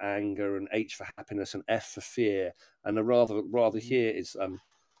A for anger and H for happiness and F for fear. And a rather here is, a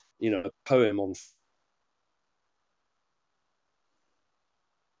poem on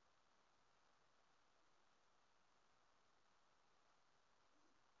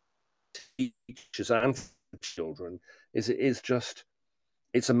teachers and for children.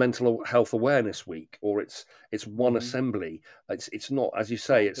 It's a mental health awareness week, or it's one assembly. It's not, as you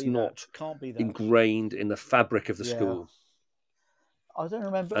say, it's not ingrained in the fabric of the school. I don't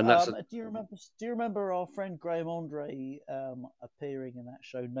remember. Do you remember our friend Graham Andre appearing in that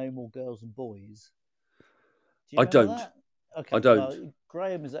show No More Girls and Boys? Do you remember that? Okay, I don't.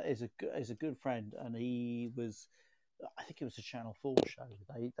 Graham is a good friend, and he was, I think it was a Channel 4 show.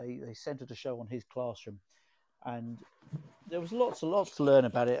 They centered a show on his classroom, and there was lots to learn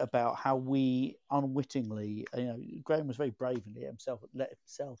about it, about how we unwittingly, Graham was very brave and let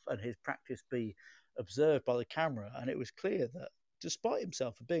himself and his practice be observed by the camera, and it was clear that despite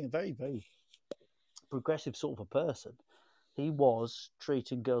himself being a very, very progressive sort of a person, he was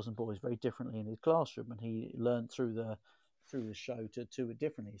treating girls and boys very differently in his classroom, and he learned through the show to do it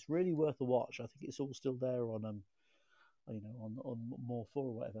differently. It's really worth a watch. I think it's all still there on More 4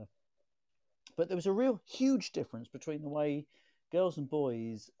 or whatever. But there was a real huge difference between the way girls and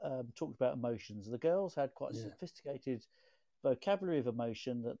boys talked about emotions. The girls had quite a sophisticated vocabulary of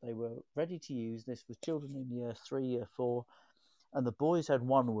emotion that they were ready to use. This was children in year 3, year 4. And the boys had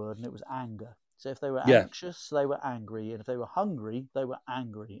one word, and it was anger. So if they were anxious, they were angry. And if they were hungry, they were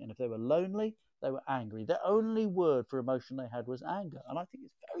angry. And if they were lonely, they were angry. The only word for emotion they had was anger. And I think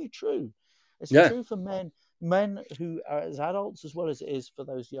it's very true. It's true for men who are as adults as well as it is for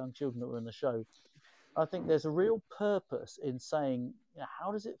those young children that were in the show. I think there's a real purpose in saying,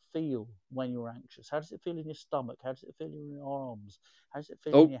 how does it feel when you're anxious? How does it feel in your stomach? How does it feel in your arms? How does it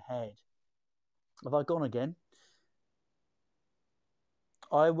feel in your head? Have I gone again?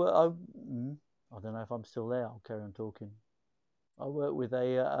 I don't know if I'm still there. I'll carry on talking. I work with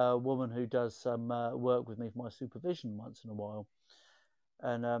a woman who does some work with me for my supervision once in a while.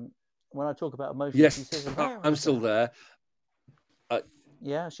 And when I talk about emotion, she says, I'm still there.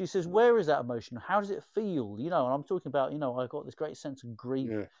 She says, where is that emotion? How does it feel? And I'm talking about, I've got this great sense of grief.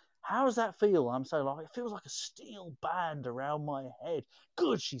 Yeah. How does that feel? I'm saying, it feels like a steel band around my head.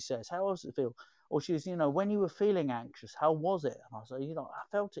 Good, she says. How does it feel? Or she says, when you were feeling anxious, how was it? And I say, I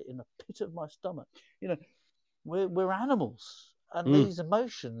felt it in the pit of my stomach. We're animals, and these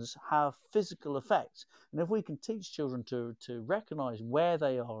emotions have physical effects. And if we can teach children to recognize where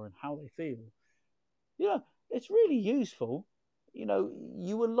they are and how they feel, it's really useful.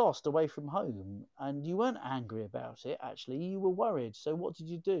 You were lost away from home, and you weren't angry about it. Actually, you were worried. So what did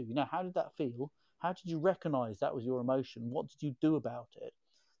you do? How did that feel? How did you recognize that was your emotion? What did you do about it?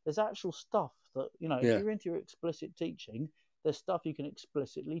 There's actual stuff that, if you're into your explicit teaching, there's stuff you can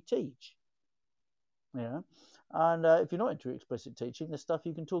explicitly teach. And if you're not into explicit teaching, there's stuff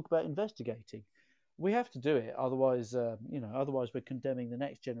you can talk about investigating. We have to do it, otherwise we're condemning the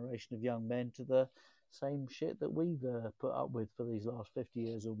next generation of young men to the same shit that we've put up with for these last 50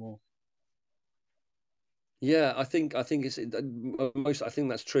 years or more. Yeah, I think it's most. I think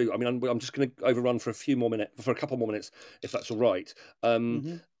that's true. I mean, I'm just going to overrun for a couple more minutes, if that's all right.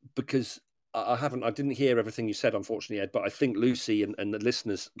 Because I didn't hear everything you said, unfortunately, Ed, but I think Lucy and the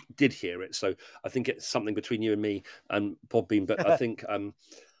listeners did hear it. So I think it's something between you and me and Podbean. But I think,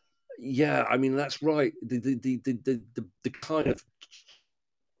 yeah, I mean, that's right. The kind of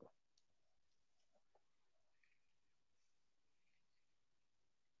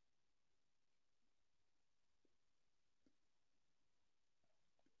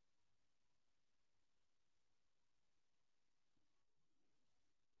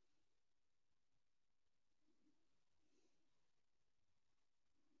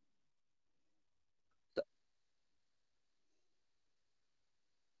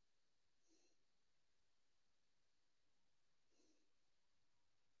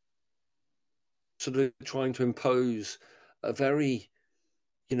sort of trying to impose a very,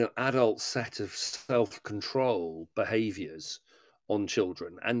 adult set of self-control behaviors on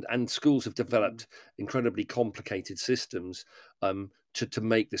children, and schools have developed incredibly complicated systems to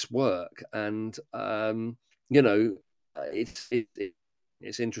make this work. And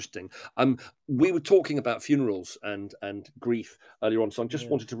it's interesting. We were talking about funerals and grief earlier on, so I just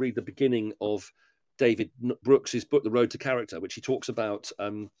wanted to read the beginning of David Brooks's book, The Road to Character, which he talks about,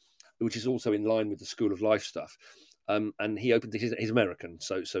 which is also in line with the School of Life stuff. And he opened he's American,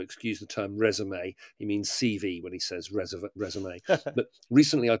 so excuse the term resume. He means CV when he says resume. But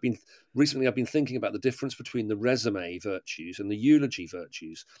recently I've been thinking about the difference between the resume virtues and the eulogy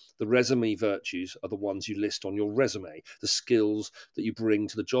virtues. The resume virtues are the ones you list on your resume, the skills that you bring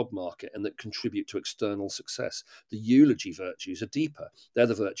to the job market and that contribute to external success. The eulogy virtues are deeper. They're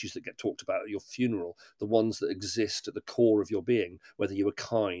the virtues that get talked about at your funeral, the ones that exist at the core of your being, whether you were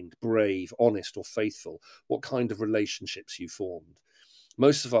kind, brave, honest, or faithful, what kind of relationships you formed.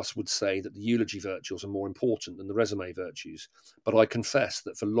 Most of us would say that the eulogy virtues are more important than the resume virtues, but I confess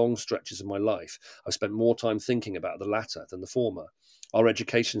that for long stretches of my life, I've spent more time thinking about the latter than the former. Our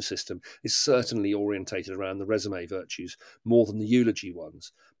education system is certainly orientated around the resume virtues more than the eulogy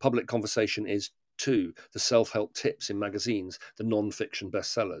ones. Public conversation is too, the self-help tips in magazines, the non-fiction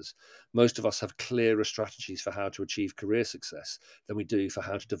bestsellers. Most of us have clearer strategies for how to achieve career success than we do for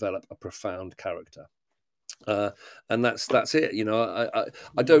how to develop a profound character. And that's it.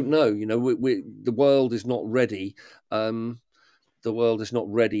 I don't know. The world is not ready. The world is not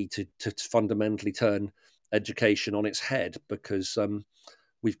ready to fundamentally turn education on its head, because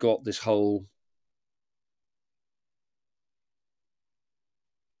we've got this whole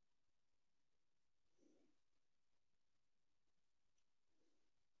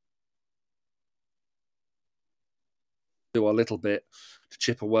do our little bit to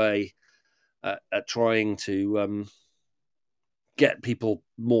chip away at trying to get people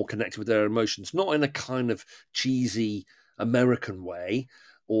more connected with their emotions, not in a kind of cheesy American way,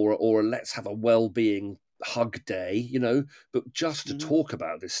 or let's have a well-being hug day, but just to talk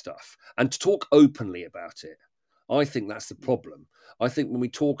about this stuff and to talk openly about it. I think that's the problem. I think when we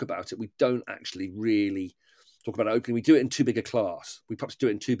talk about it, we don't actually really talk about it openly. We do it in too big a class. We perhaps do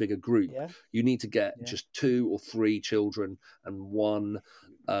it in too big a group. Yeah. You need to get just 2 or 3 children and one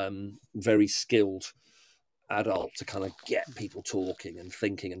very skilled adult to kind of get people talking and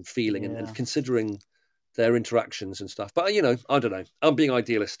thinking and feeling and considering their interactions and stuff. But I don't know. I'm being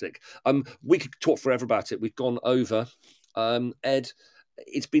idealistic. We could talk forever about it. We've gone over. Ed,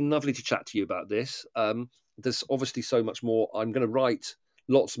 it's been lovely to chat to you about this. There's obviously so much more. I'm going to write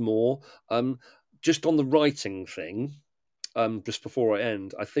lots more. Just on the writing thing, just before I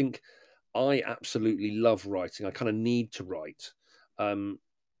end, I think I absolutely love writing. I kind of need to write. And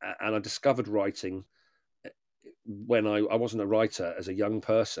I discovered writing when I wasn't a writer as a young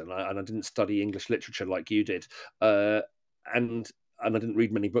person, and I didn't study English literature like you did, and I didn't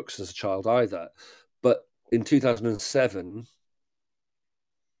read many books as a child either. But in 2007,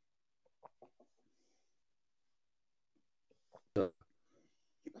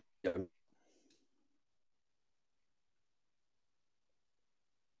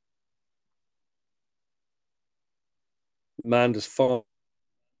 Amanda's fine.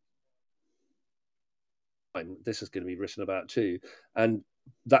 This is going to be written about too, and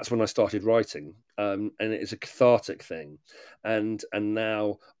that's when I started writing, and it's a cathartic thing, and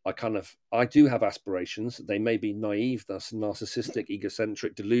now I do have aspirations. They may be naive, thus narcissistic,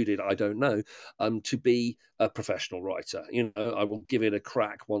 egocentric, deluded. I don't know. To be a professional writer, I will give it a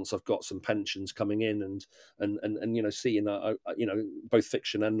crack once I've got some pensions coming in, and seeing both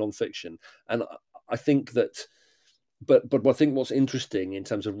fiction and non-fiction, and I think that. But I think what's interesting in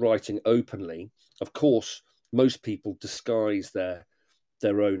terms of writing openly, of course, most people disguise their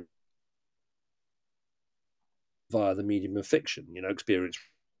own via the medium of fiction. Experienced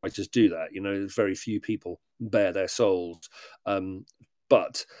writers do that. Very few people bare their souls.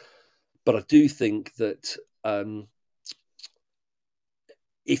 But But I do think that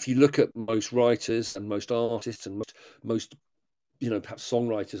if you look at most writers and most artists and most perhaps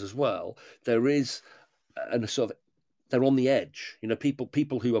songwriters as well, there is a sort of, they're on the edge.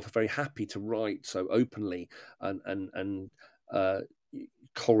 People who are very happy to write so openly and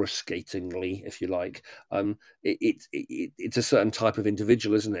coruscatingly, if you like. It's a certain type of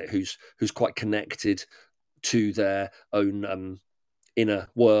individual, isn't it? Who's quite connected to their own inner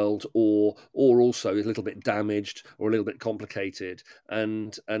world, or also a little bit damaged or a little bit complicated.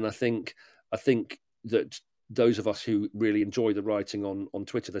 And I think that those of us who really enjoy the writing on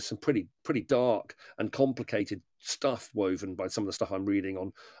Twitter, there's some pretty dark and complicated stuff woven by some of the stuff I'm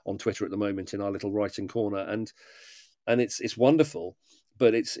reading on Twitter at the moment in our little writing corner, and it's wonderful,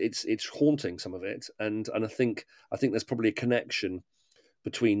 but it's haunting, some of it, and I think there's probably a connection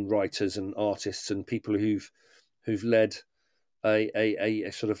between writers and artists and people who've led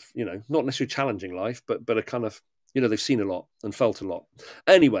a sort of, not necessarily challenging life, but a kind of, they've seen a lot and felt a lot.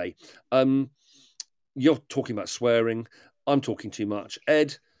 Anyway, you're talking about swearing. I'm talking too much.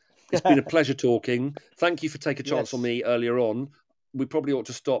 Ed, it's been a pleasure talking. Thank you for taking a chance on me earlier on. We probably ought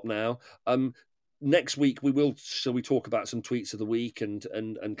to stop now. Next week shall we talk about some tweets of the week and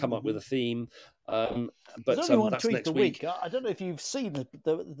come up with a theme. But there's only one that's tweet next a week. I don't know if you've seen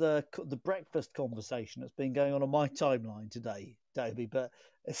the breakfast conversation that's been going on my timeline today, Toby, but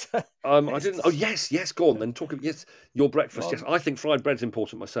I didn't. Oh yes, go on then. Talk. Yes, your breakfast. Yes, I think fried bread's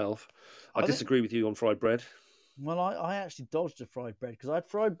important myself. I disagree with you on fried bread. Well, I actually dodged the fried bread because I had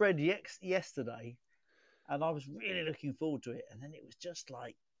fried bread yesterday, and I was really looking forward to it, and then it was just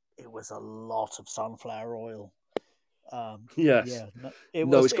like, it was a lot of sunflower oil. Yes. Yeah.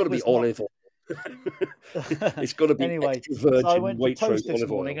 It's got to be olive oil. It's got to be anyway. Virgin So I went to Waitrose toast this olive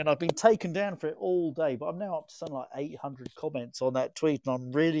morning, oil. and I've been taken down for it all day. But I'm now up to something like 800 comments on that tweet, and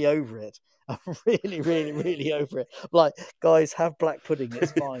I'm really over it. I'm really, really, really over it. Like, guys, have black pudding.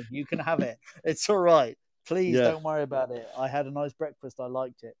 It's fine. You can have it. It's all right. Please don't worry about it. I had a nice breakfast. I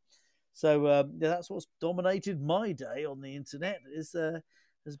liked it. So that's what's dominated my day on the internet.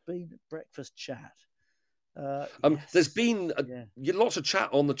 Has been breakfast chat. There's been lots of chat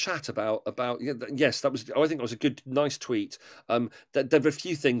on the chat about yes, that was, I think that was a good, nice tweet. There were a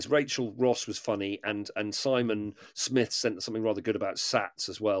few things. Rachel Ross was funny, and Simon Smith sent something rather good about SATs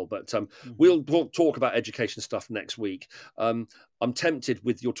as well. But we'll talk about education stuff next week. I'm tempted,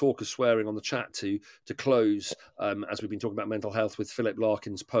 with your talk of swearing on the chat, to close, as we've been talking about mental health, with Philip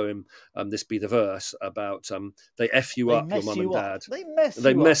Larkin's poem, This Be the Verse, about they F you up, your mum and dad.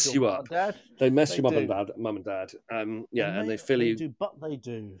 They mess you up. They mess you up, mum and dad. And they fill you. But they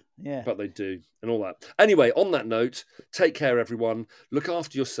do. Yeah. But they do, and all that. Anyway, on that note, take care, everyone. Look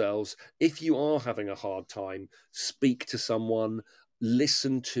after yourselves. If you are having a hard time, speak to someone.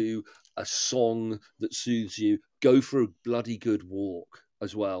 Listen to a song that soothes you. Go for a bloody good walk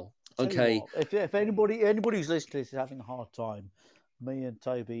as well. Okay. If anybody who's listening to this is having a hard time, me and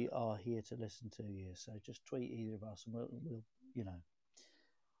Toby are here to listen to you. So just tweet either of us, and we'll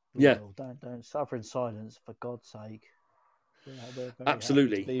don't suffer in silence, for God's sake. We're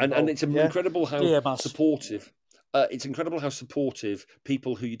absolutely, and it's incredible how supportive. It's incredible how supportive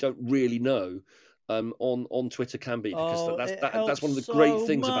people who you don't really know on Twitter can be, because that's one of the great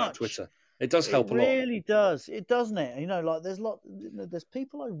things about Twitter. It does help a lot. It really does. It doesn't it? Like there's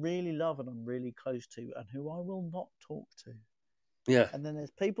people I really love and I'm really close to, and who I will not talk to. Yeah. And then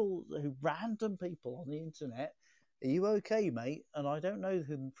there's random people on the internet. Are you okay, mate? And I don't know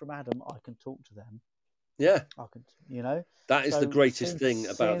them from Adam. I can talk to them. Yeah. I can, That is the greatest thing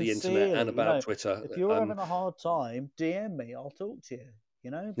about the internet and about Twitter. If you're having a hard time, DM me. I'll talk to you.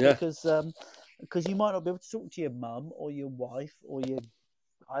 Because you might not be able to talk to your mum or your wife or your,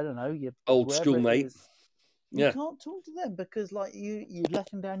 I don't know, your old schoolmate. You can't talk to them because, like, you let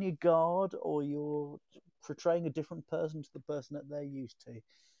them down your guard, or you're portraying a different person to the person that they're used to.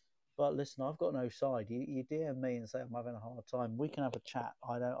 But listen, I've got no side. You DM me and say I'm having a hard time. We can have a chat.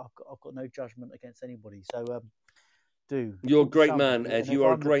 I've got no judgment against anybody. So You're a great man, Ed. You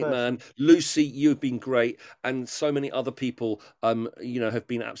are a great man. Lucy, you've been great, and so many other people, have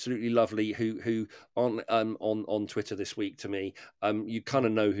been absolutely lovely. Who on Twitter this week to me. You kind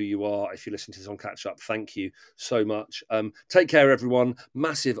of know who you are if you listen to this on Catch Up. Thank you so much. Take care, everyone.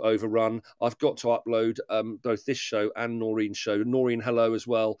 Massive overrun. I've got to upload both this show and Noreen's show. Noreen, hello as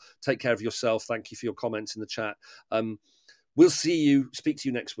well. Take care of yourself. Thank you for your comments in the chat. We'll speak to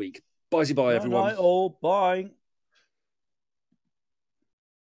you next week. Bye, everyone. Night all. Bye.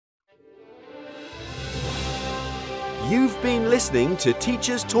 You've been listening to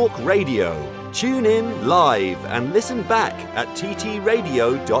Teachers Talk Radio. Tune in live and listen back at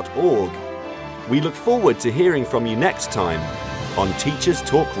ttradio.org. We look forward to hearing from you next time on Teachers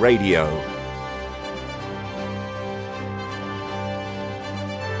Talk Radio.